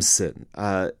Williamson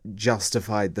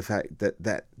justified the fact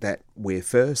that we're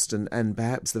first and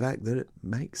perhaps the fact that it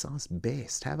makes us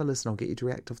best. Have a listen. I'll get you to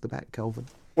react off the back, Calvin.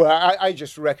 Well, I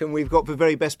just reckon we've got the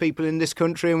very best people in this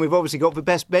country, and we've obviously got the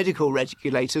best medical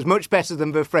regulators, much better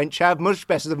than the French have, much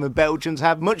better than the Belgians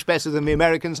have, much better than the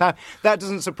Americans have. That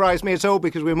doesn't surprise me at all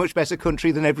because we're a much better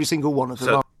country than every single one of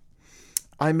them.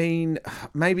 I mean,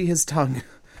 maybe his tongue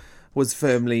was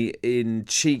firmly in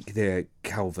cheek there,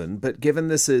 Calvin, but given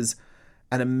this is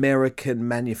an American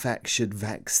manufactured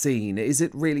vaccine, is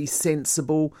it really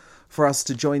sensible for us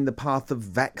to join the path of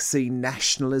vaccine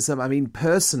nationalism? I mean,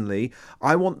 personally,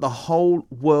 I want the whole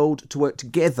world to work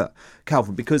together,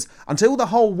 Calvin, because until the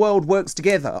whole world works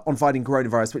together on fighting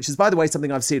coronavirus, which is, by the way, something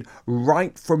I've said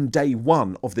right from day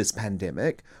one of this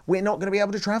pandemic, we're not going to be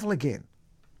able to travel again.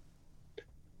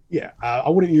 Yeah, I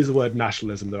wouldn't use the word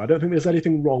nationalism, though. I don't think there's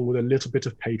anything wrong with a little bit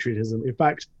of patriotism. In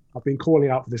fact, I've been calling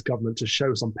out for this government to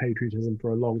show some patriotism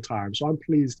for a long time. So I'm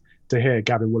pleased to hear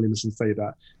Gavin Williamson say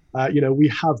that. We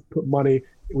have put money,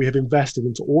 we have invested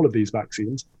into all of these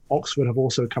vaccines. Oxford have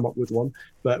also come up with one,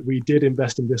 but we did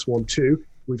invest in this one too.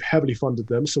 We've heavily funded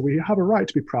them, so we have a right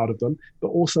to be proud of them, but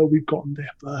also we've gotten there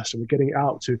first and we're getting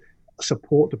out to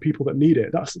support the people that need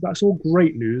it. That's all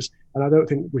great news, and I don't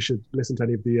think we should listen to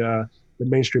any of the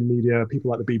mainstream media,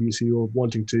 people like the BBC who are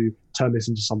wanting to turn this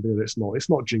into something that it's not. It's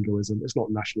not jingoism, it's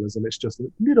not nationalism, it's just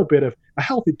a little bit of a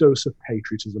healthy dose of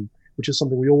patriotism, which is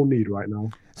something we all need right now.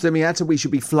 So, Miatta, we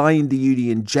should be flying the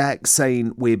Union Jack,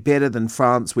 saying we're better than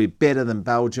France, we're better than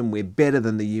Belgium, we're better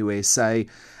than the USA,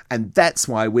 and that's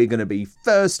why we're going to be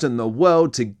first in the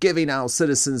world to giving our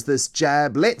citizens this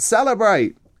jab. Let's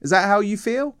celebrate. Is that how you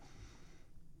feel?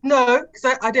 No,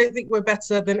 because I don't think we're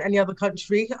better than any other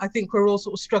country. I think we're all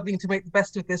sort of struggling to make the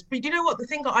best of this. But you know what? The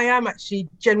thing that I am actually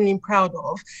genuinely proud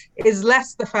of is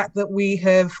less the fact that we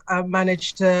have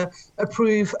managed to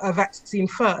approve a vaccine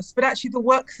first, but actually the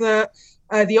work that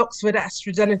the Oxford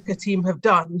AstraZeneca team have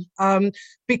done,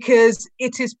 because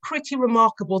it is pretty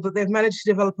remarkable that they've managed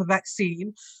to develop a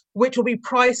vaccine which will be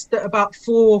priced at about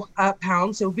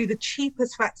 £4. It will be the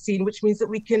cheapest vaccine, which means that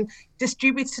we can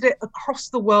distribute it across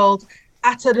the world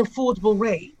at an affordable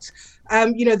rate.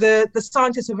 The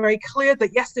scientists were very clear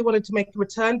that, yes, they wanted to make a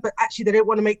return, but actually they don't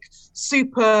want to make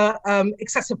super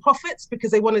excessive profits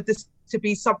because they wanted this to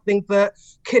be something that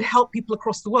could help people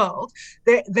across the world.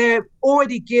 They're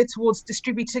already geared towards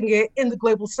distributing it in the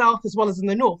global south as well as in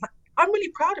the north. I'm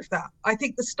really proud of that. I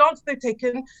think the stance they've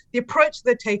taken, the approach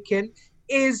they've taken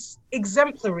is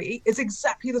exemplary, is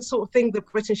exactly the sort of thing that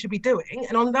Britain should be doing.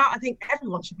 And on that, I think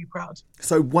everyone should be proud.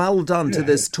 So well done to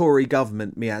this Tory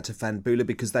government, Miatta Fahnbulleh,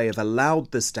 because they have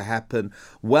allowed this to happen.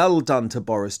 Well done to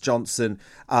Boris Johnson.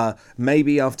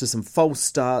 Maybe after some false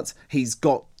starts, he's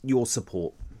got your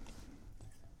support.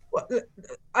 Well,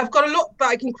 I've got a lot that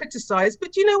I can criticise,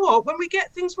 but you know what? When we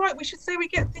get things right, we should say we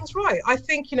get things right. I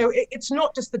think, it's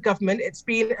not just the government. It's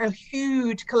been a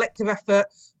huge collective effort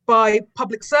by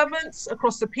public servants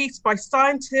across the piece, by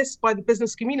scientists, by the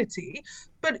business community.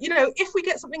 But, if we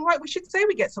get something right, we should say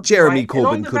we get something Jeremy right.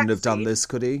 Corbyn couldn't have done this,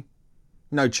 could he?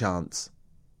 No chance.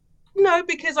 No,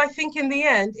 because I think in the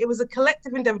end, it was a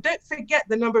collective endeavour. Don't forget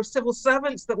the number of civil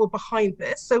servants that were behind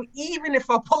this. So even if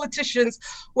our politicians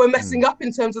were messing up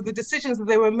in terms of the decisions that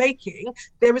they were making,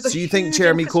 there was a huge... So you think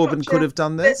Jeremy Corbyn could have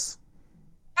done this?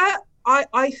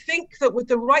 I think that with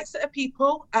the right set of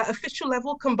people at official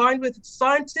level, combined with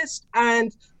scientists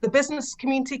and the business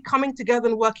community coming together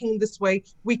and working in this way,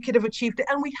 we could have achieved it,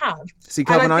 and we have. See,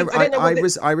 Calvin, I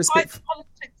respect...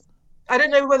 I don't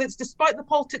know whether it's despite the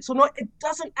politics or not. It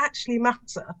doesn't actually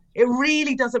matter. It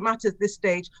really doesn't matter at this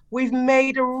stage. We've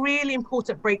made a really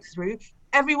important breakthrough.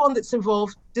 Everyone that's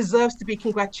involved deserves to be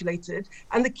congratulated.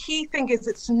 And the key thing is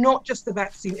it's not just the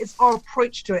vaccine, it's our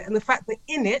approach to it. And the fact that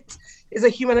in it is a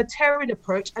humanitarian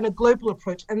approach and a global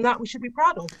approach, and that we should be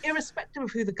proud of, irrespective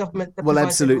of who the government... Well,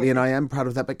 absolutely, and I am proud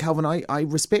of that. But Calvin, I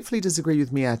respectfully disagree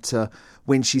with Miatta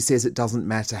when she says it doesn't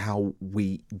matter how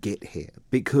we get here,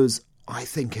 because I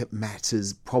think it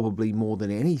matters probably more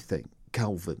than anything,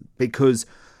 Calvin, because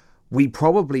we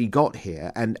probably got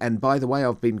here, and by the way,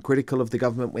 I've been critical of the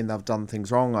government when they've done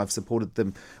things wrong. I've supported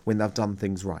them when they've done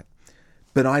things right.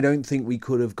 But I don't think we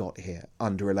could have got here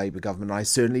under a Labour government. I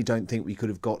certainly don't think we could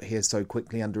have got here so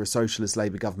quickly under a socialist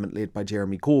Labour government led by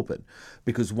Jeremy Corbyn.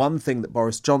 Because one thing that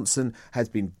Boris Johnson has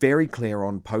been very clear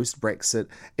on post-Brexit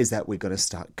is that we're going to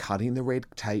start cutting the red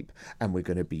tape and we're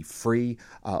going to be free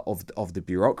of the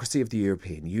bureaucracy of the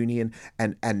European Union.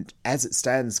 And as it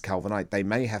stands, Calvin, they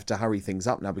may have to hurry things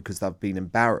up now because they've been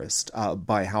embarrassed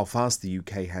by how fast the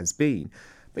UK has been.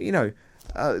 But,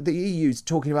 the EU's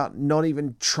talking about not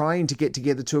even trying to get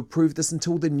together to approve this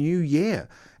until the new year.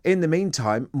 In the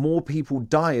meantime, more people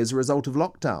die as a result of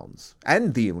lockdowns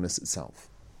and the illness itself.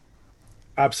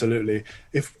 Absolutely.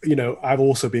 I've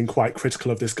also been quite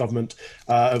critical of this government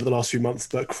over the last few months,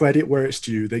 but credit where it's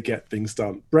due, they get things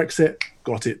done. Brexit,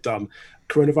 got it done.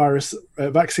 Coronavirus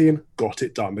vaccine, got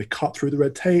it done. They cut through the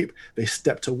red tape. They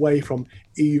stepped away from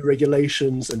EU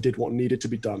regulations and did what needed to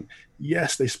be done.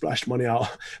 Yes, they splashed money out,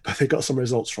 but they got some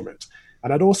results from it.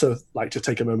 And I'd also like to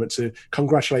take a moment to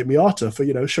congratulate Miatta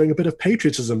for, showing a bit of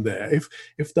patriotism there.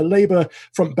 If the Labour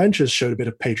front benchers showed a bit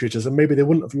of patriotism, maybe they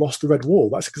wouldn't have lost the red wall.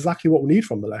 That's exactly what we need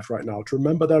from the left right now, to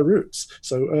remember their roots.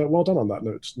 So well done on that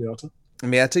note, Miatta.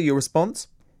 Miatta, your response?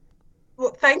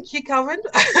 Well, thank you, Calvin,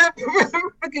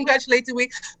 for congratulating me.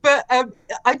 But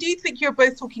I do think you're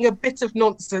both talking a bit of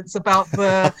nonsense about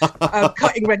the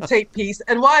cutting red tape piece.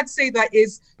 And why I'd say that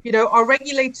is, our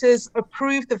regulators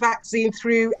approved the vaccine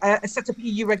through a set of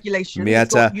EU regulations.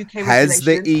 Miatta, has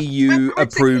the EU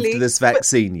approved this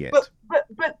vaccine yet?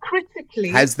 But critically...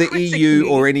 Has the EU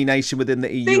or any nation within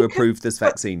the EU approved this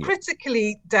vaccine yet?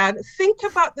 Critically, Dan, think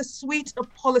about the suite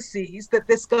of policies that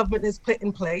this government has put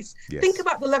in place. Yes. Think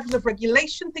about the level of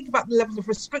regulation. Think about the level of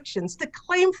restrictions. To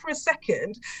claim for a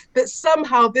second that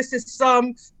somehow this is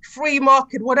some free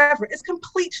market, whatever, is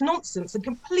complete nonsense and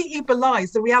completely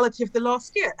belies the reality of the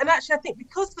last year. And actually, I think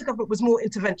because the government was more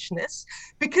interventionist,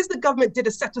 because the government did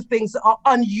a set of things that are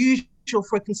unusual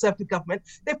for a Conservative government,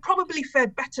 they probably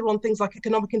fared better on things like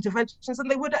economic interventions than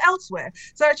they would elsewhere.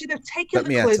 So actually they've taken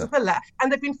the clothes of the left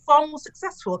and they've been far more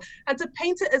successful. And to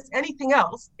paint it as anything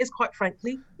else is quite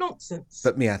frankly nonsense.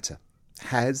 But Miatta,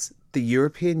 has the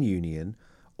European Union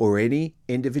or any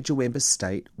individual member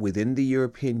state within the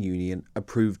European Union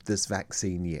approved this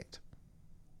vaccine yet?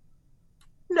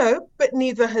 No, but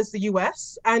neither has the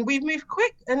US. And we've moved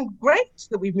quick, and great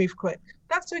that we've moved quick.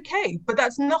 That's okay. But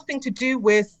that's nothing to do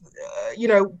with,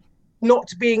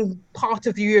 not being part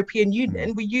of the European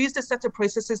Union. We used a set of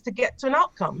processes to get to an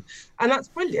outcome. And that's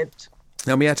brilliant.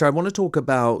 Now, Miatta, I want to talk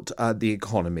about the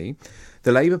economy.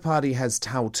 The Labour Party has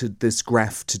touted this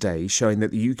graph today showing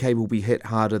that the UK will be hit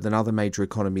harder than other major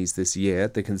economies this year.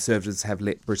 The Conservatives have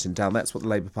let Britain down. That's what the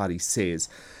Labour Party says.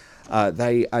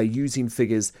 They are using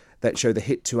figures that show the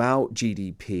hit to our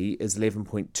GDP is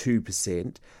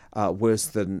 11.2%, worse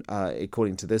than,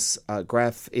 according to this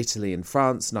graph, Italy and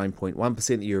France,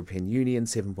 9.1%, the European Union,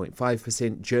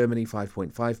 7.5%, Germany,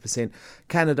 5.5%,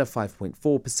 Canada,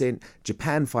 5.4%,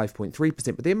 Japan,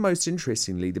 5.3%. But then, most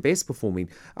interestingly, the best performing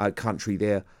country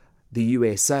there, the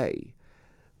USA,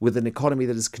 with an economy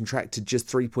that has contracted just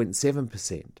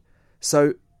 3.7%.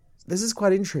 So this is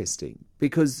quite interesting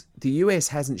because the US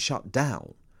hasn't shut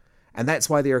down. And that's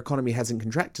why their economy hasn't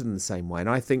contracted in the same way. And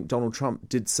I think Donald Trump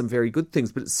did some very good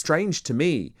things. But it's strange to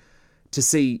me to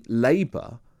see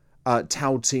Labour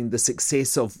touting the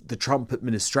success of the Trump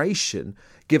administration,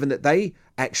 given that they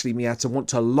actually, Miatta, want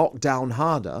to lock down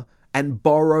harder and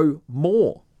borrow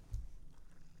more.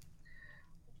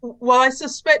 Well, I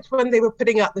suspect when they were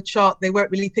putting out the chart, they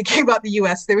weren't really thinking about the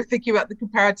US. They were thinking about the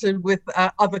comparison with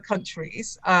other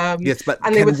countries. Yes, but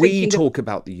can we talk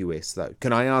about the US, though?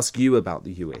 Can I ask you about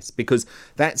the US? Because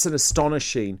that's an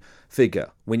astonishing figure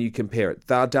when you compare it.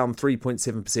 They're down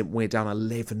 3.7%, we're down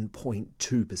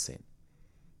 11.2%.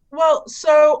 Well,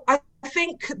 so I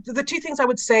think the two things I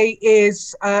would say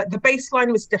is the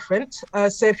baseline was different.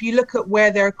 So if you look at where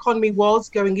their economy was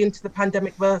going into the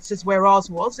pandemic versus where ours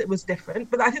was, it was different.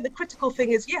 But I think the critical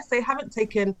thing is, yes, they haven't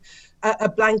taken a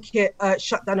blanket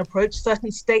shutdown approach.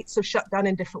 Certain states have shut down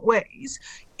in different ways.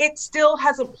 It still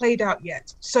hasn't played out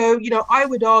yet. So, I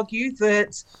would argue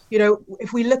that,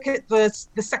 if we look at the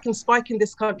second spike in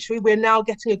this country, we're now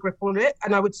getting a grip on it.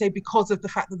 And I would say because of the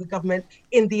fact that the government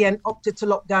in the end opted to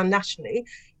lock down nationally.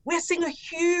 We're seeing a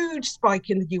huge spike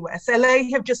in the US. LA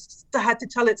have just had to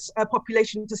tell its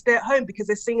population to stay at home because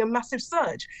they're seeing a massive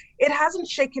surge. It hasn't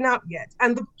shaken out yet.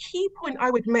 And the key point I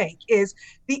would make is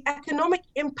the economic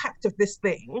impact of this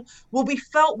thing will be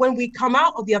felt when we come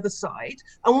out of the other side.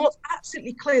 And what's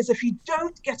absolutely clear is if you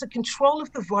don't get a control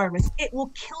of the virus, it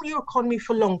will kill your economy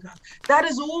for longer. That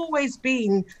has always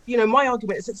been, my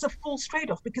argument is it's a false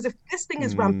trade-off, because if this thing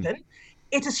is rampant,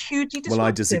 it is hugely disruptive. Well,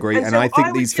 I disagree, and I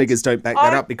think these figures don't back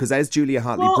that up, because as Julia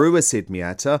Hartley-Brewer said,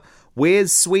 Miatta,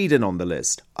 where's Sweden on the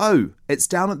list? Oh, it's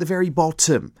down at the very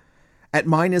bottom, at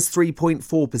minus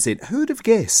 3.4%. Who'd have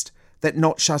guessed that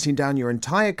not shutting down your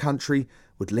entire country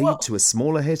would lead to a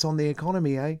smaller hit on the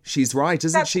economy, eh? She's right,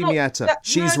 isn't she, Miatta?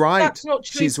 She's right. That's not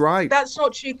true. She's right. That's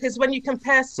not true, because when you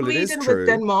compare Sweden with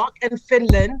Denmark and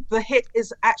Finland, the hit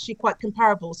is actually quite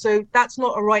comparable. So that's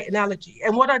not a right analogy.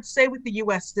 And what I'd say with the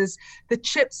US is the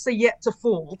chips are yet to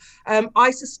fall. I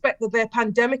suspect that their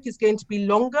pandemic is going to be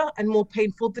longer and more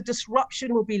painful. The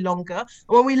disruption will be longer.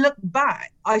 And when we look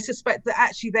back, I suspect that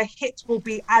actually their hit will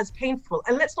be as painful.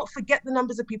 And let's not forget the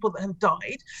numbers of people that have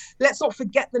died. Let's not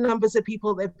forget the numbers of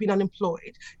people that have been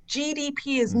unemployed.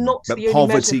 GDP is not the only measure of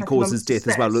poverty causes death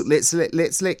success. as well. Look,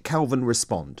 let's let Calvin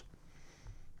respond.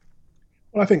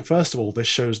 Well, I think, first of all, this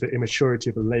shows the immaturity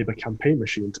of the Labour campaign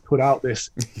machine to put out this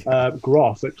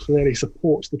graph that clearly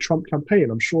supports the Trump campaign.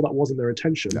 I'm sure that wasn't their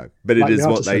intention. No, but it is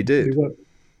what they did.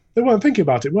 They weren't thinking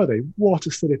about it, were they? What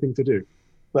a silly thing to do.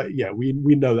 But yeah, we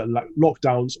know that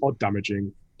lockdowns are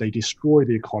damaging. They destroy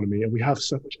the economy, and we have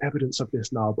so much evidence of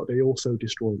this now, but they also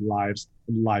destroy lives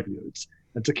and livelihoods.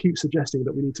 And to keep suggesting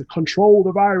that we need to control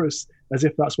the virus as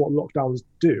if that's what lockdowns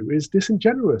do is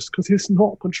disingenuous, because it's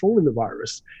not controlling the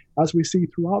virus. As we see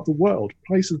throughout the world,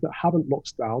 places that haven't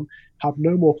locked down have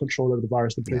no more control over the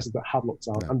virus than places that have locked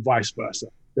down, and vice versa.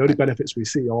 The only benefits we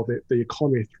see are that the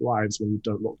economy thrives when you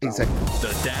don't lock down. Exactly.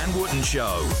 The Dan Wootton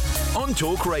Show on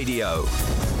Talk Radio.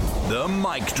 The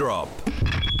Mic Drop.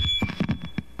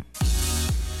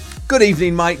 Good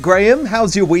evening, Mike Graham.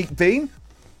 How's your week been?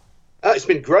 It's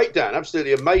been great, Dan.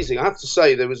 Absolutely amazing. I have to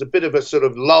say, there was a bit of a sort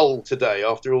of lull today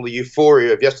after all the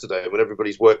euphoria of yesterday when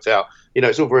everybody's worked out.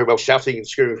 It's all very well shouting and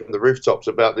screaming from the rooftops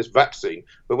about this vaccine.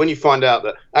 But when you find out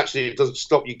that actually it doesn't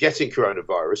stop you getting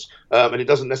coronavirus and it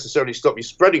doesn't necessarily stop you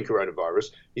spreading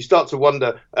coronavirus, you start to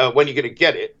wonder when you're going to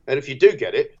get it. And if you do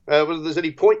get it, whether there's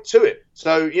any point to it.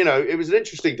 So, it was an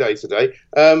interesting day today.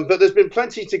 But there's been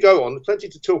plenty to go on, plenty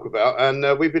to talk about.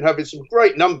 And we've been having some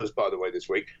great numbers, by the way, this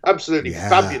week. Absolutely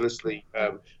fabulously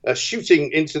shooting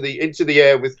into the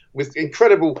air with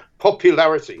incredible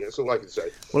popularity. That's all I can say.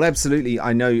 Well, absolutely.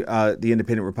 I know the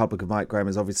Independent Republic of Mike Graham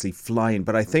is obviously flying,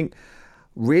 but I think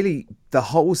really the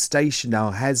whole station now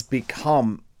has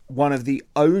become one of the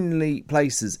only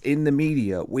places in the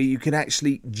media where you can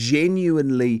actually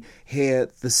genuinely hear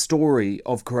the story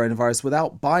of coronavirus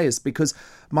without bias. Because,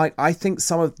 Mike, I think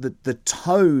some of the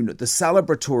tone, the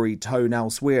celebratory tone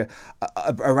elsewhere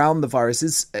around the virus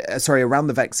is, around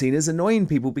the vaccine is annoying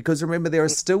people, because remember, there are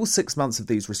still 6 months of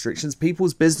these restrictions.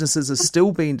 People's businesses are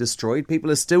still being destroyed.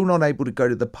 People are still not able to go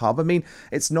to the pub. I mean,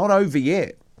 it's not over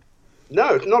yet.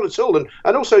 No, not at all. And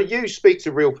also, you speak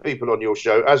to real people on your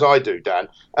show, as I do, Dan,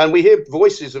 and we hear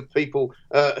voices of people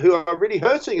who are really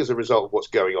hurting as a result of what's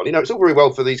going on. It's all very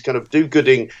well for these kind of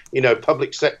do-gooding,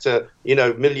 public sector,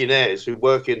 millionaires who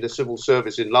work in the civil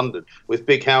service in London with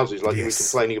big houses like you were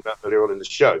complaining about earlier on in the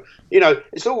show.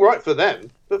 It's all right for them,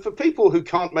 but for people who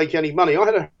can't make any money, I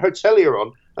had a hotelier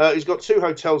on who's got 2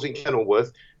 hotels in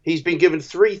Kenilworth. He's been given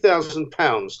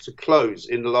 £3,000 to close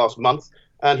in the last month.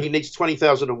 And he needs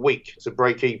 20,000 a week to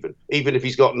break even if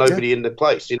he's got nobody in the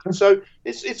place. So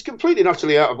it's completely and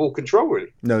utterly out of all control,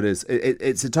 really. No, it is.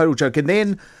 It's a total joke. And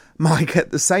then, Mike,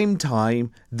 at the same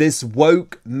time, this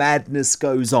woke madness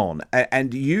goes on,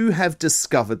 and you have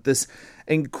discovered this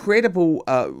incredible,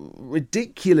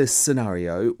 ridiculous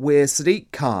scenario where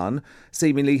Sadiq Khan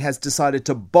seemingly has decided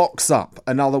to box up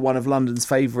another one of London's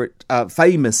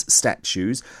famous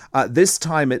statues. This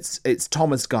time it's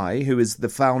Thomas Guy, who is the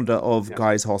founder of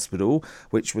Guy's Hospital,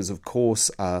 which was, of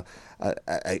course, a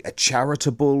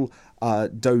charitable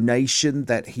donation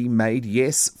that he made,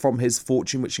 yes, from his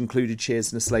fortune, which included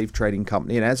shares in a slave trading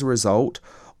company. And as a result,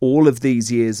 all of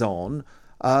these years on,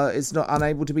 it's not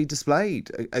unable to be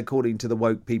displayed, according to the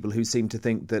woke people who seem to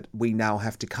think that we now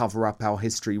have to cover up our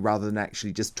history rather than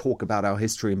actually just talk about our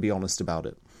history and be honest about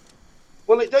it.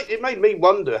 Well, it made me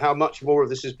wonder how much more of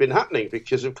this has been happening,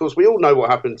 because, of course, we all know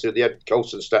what happened to the Ed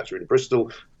Colson statue in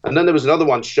Bristol. And then there was another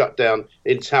one shut down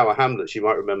in Tower Hamlets, you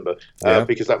might remember,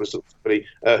 because that was somebody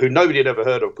who nobody had ever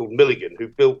heard of, called Milligan, who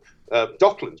built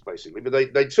Docklands, basically.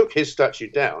 But they took his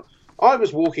statue down. I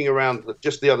was walking around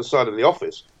just the other side of the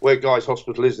office where Guy's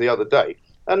Hospital is the other day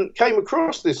and came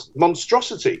across this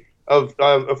monstrosity of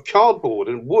cardboard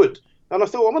and wood. And I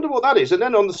thought, I wonder what that is. And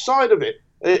then on the side of it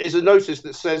is a notice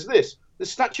that says this: the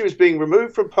statue is being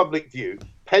removed from public view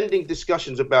pending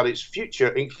discussions about its future,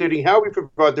 including how we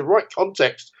provide the right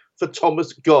context for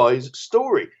Thomas Guy's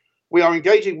story. We are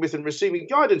engaging with and receiving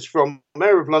guidance from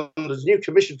Mayor of London's new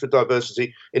Commission for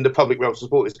Diversity in the public realm to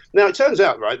support this. Now, it turns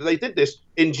out, right, that they did this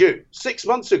in June, 6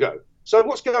 months ago. So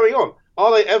what's going on?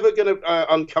 Are they ever going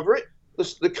to uncover it?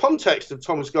 The context of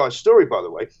Thomas Guy's story, by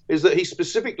the way, is that he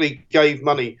specifically gave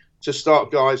money to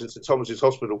start Guy's and St Thomas's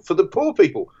Hospital for the poor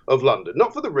people of London,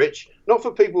 not for the rich, not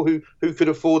for people who could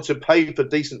afford to pay for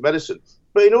decent medicine,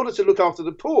 but in order to look after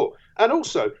the poor. And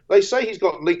also, they say he's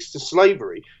got links to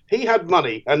slavery. He had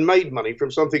money and made money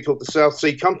from something called the South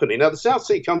Sea Company. Now, the South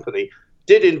Sea Company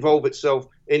did involve itself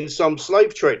in some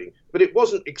slave trading, but it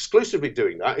wasn't exclusively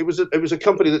doing that. It was a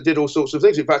company that did all sorts of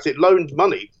things. In fact, it loaned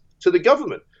money to the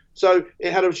government. So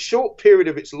it had a short period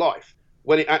of its life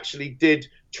when it actually did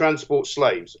transport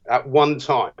slaves at one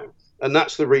time. And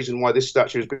that's the reason why this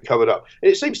statue has been covered up.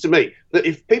 And it seems to me that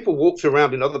if people walked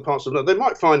around in other parts of London, they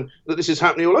might find that this is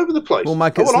happening all over the place. Well,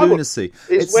 Mike, it's lunacy.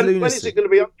 When is it going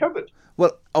to be uncovered?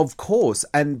 Well, of course.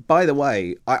 And by the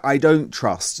way, I don't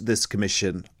trust this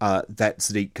commission that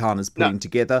Sadiq Khan is putting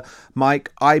together.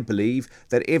 Mike, I believe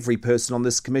that every person on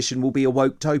this commission will be a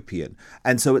woke-topian.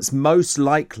 And so it's most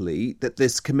likely that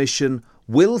this commission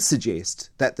will suggest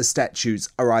that the statues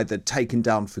are either taken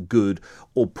down for good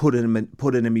or put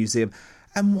in a museum.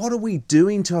 And what are we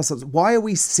doing to ourselves? Why are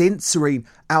we censoring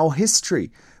our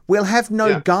history? We'll have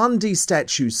no Gandhi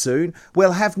statue soon.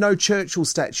 We'll have no Churchill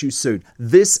statue soon.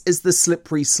 This is the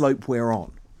slippery slope we're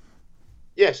on.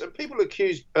 Yes, and people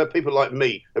accuse people like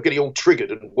me of getting all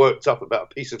triggered and worked up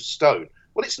about a piece of stone.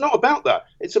 Well, it's not about that.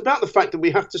 It's about the fact that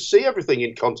we have to see everything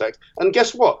in context. And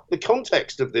guess what? The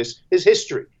context of this is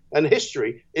history. And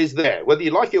history is there. Whether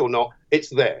you like it or not, it's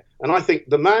there. And I think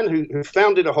the man who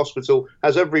founded a hospital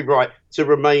has every right to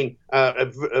remain,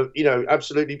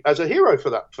 absolutely as a hero for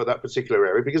that particular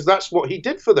area, because that's what he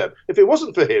did for them. If it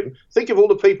wasn't for him, think of all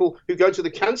the people who go to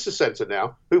the cancer centre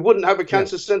now who wouldn't have a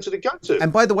cancer centre to go to.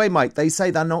 And by the way, Mike, they say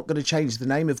they're not going to change the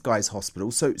name of Guy's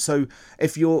Hospital. So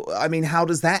if how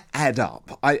does that add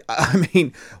up? I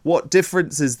mean, what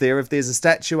difference is there if there's a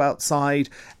statue outside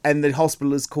and the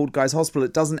hospital is called Guy's Hospital?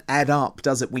 It doesn't add up,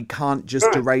 does it? We can't just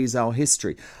erase our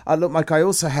history. Look, Mike, I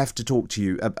also have to talk to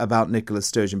you about Nicola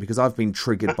Sturgeon, because I've been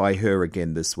triggered by her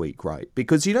again this week, right?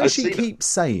 Because, she keeps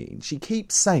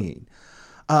saying,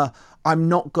 I'm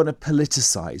not going to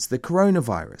politicise the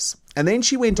coronavirus. And then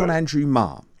she went on Andrew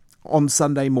Marr on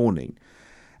Sunday morning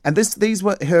And these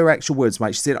were her actual words,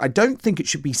 mate. She said, I don't think it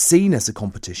should be seen as a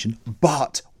competition,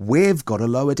 but we've got a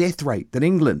lower death rate than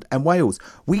England and Wales.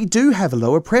 We do have a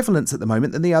lower prevalence at the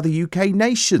moment than the other UK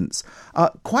nations.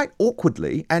 Quite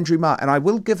awkwardly, Andrew Marr, and I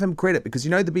will give him credit because, the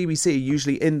BBC are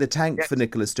usually in the tank for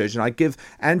Nicola Sturgeon. I give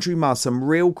Andrew Marr some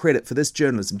real credit for this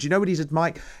journalism. Do you know what he did,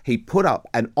 Mike? He put up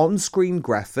an on-screen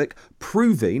graphic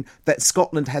proving that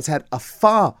Scotland has had a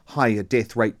far higher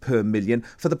death rate per million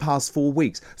for the past 4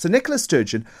 weeks. So Nicola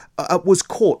Sturgeon was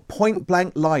caught point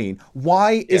blank lying.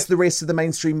 Why is the rest of the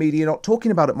mainstream media not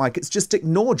talking about it, Mike? It's just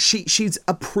ignored. She's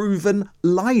a proven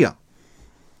liar.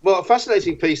 Well, a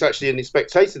fascinating piece actually in The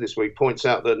Spectator this week points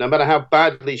out that no matter how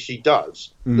badly she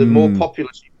does, the more popular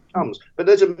she becomes. But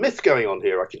there's a myth going on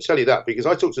here, I can tell you that, because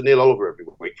I talk to Neil Oliver every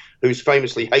week, who's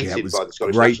famously hated by the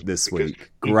Scottish Great this week.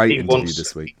 Great interview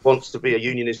this week. He wants to be a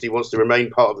unionist. He wants to remain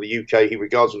part of the UK. He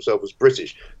regards himself as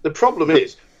British. The problem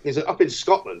is that up in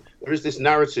Scotland, there is this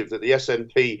narrative that the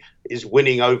SNP is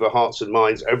winning over hearts and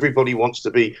minds. Everybody wants to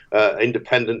be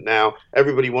independent now.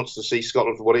 Everybody wants to see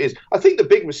Scotland for what it is. I think the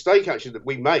big mistake, actually, that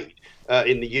we made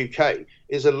in the UK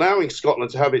is allowing Scotland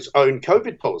to have its own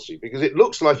COVID policy, because it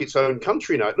looks like its own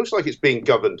country now. It looks like it's being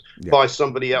governed by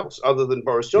somebody else other than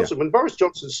Boris Johnson. When Boris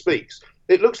Johnson speaks,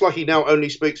 it looks like he now only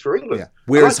speaks for England.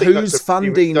 Whereas who's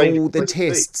funding all the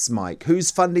tests, Mike?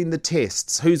 Who's funding the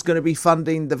tests? Who's going to be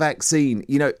funding the vaccine?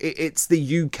 It's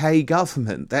the UK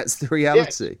government. That's the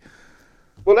reality. Yes.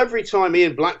 Well, every time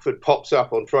Ian Blackford pops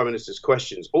up on Prime Minister's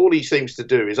Questions, all he seems to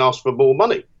do is ask for more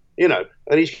money.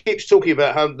 And he keeps talking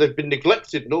about how they've been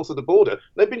neglected north of the border.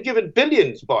 They've been given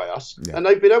billions by us, and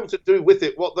they've been able to do with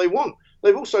it what they want.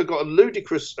 They've also got a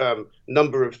ludicrous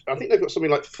number of, I think they've got something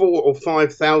like 4,000 or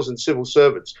 5,000 civil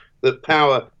servants that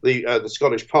power the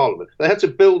Scottish Parliament. They had to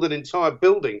build an entire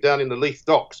building down in the Leith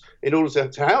Docks in order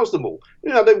to house them all.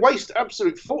 They waste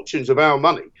absolute fortunes of our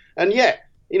money. And yet,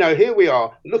 here we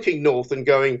are looking north and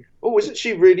going, oh, isn't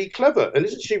she really clever? And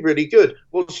isn't she really good?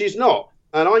 Well, she's not.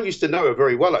 And I used to know her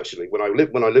very well, actually, when I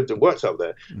lived and worked up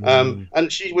there.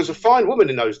 And she was a fine woman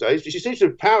in those days.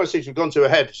 Power seems to have gone to her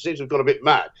head. She seems to have gone a bit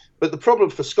mad. But the problem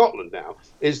for Scotland now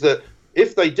is that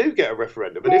if they do get a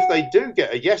referendum and if they do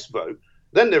get a yes vote,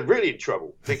 then they're really in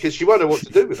trouble, because she won't know what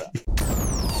to do with that.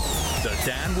 The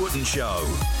Dan Wootton Show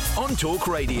on Talk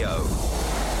Radio.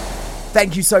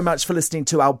 Thank you so much for listening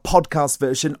to our podcast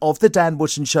version of The Dan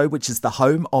Wootton Show, which is the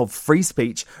home of free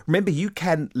speech. Remember, you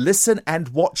can listen and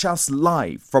watch us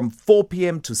live from 4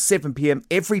 p.m. to 7 p.m.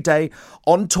 every day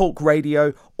on Talk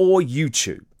Radio or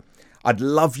YouTube. I'd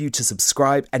love you to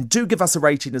subscribe and do give us a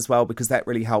rating as well, because that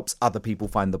really helps other people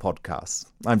find the podcast.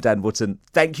 I'm Dan Wootton.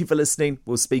 Thank you for listening.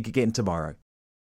 We'll speak again tomorrow.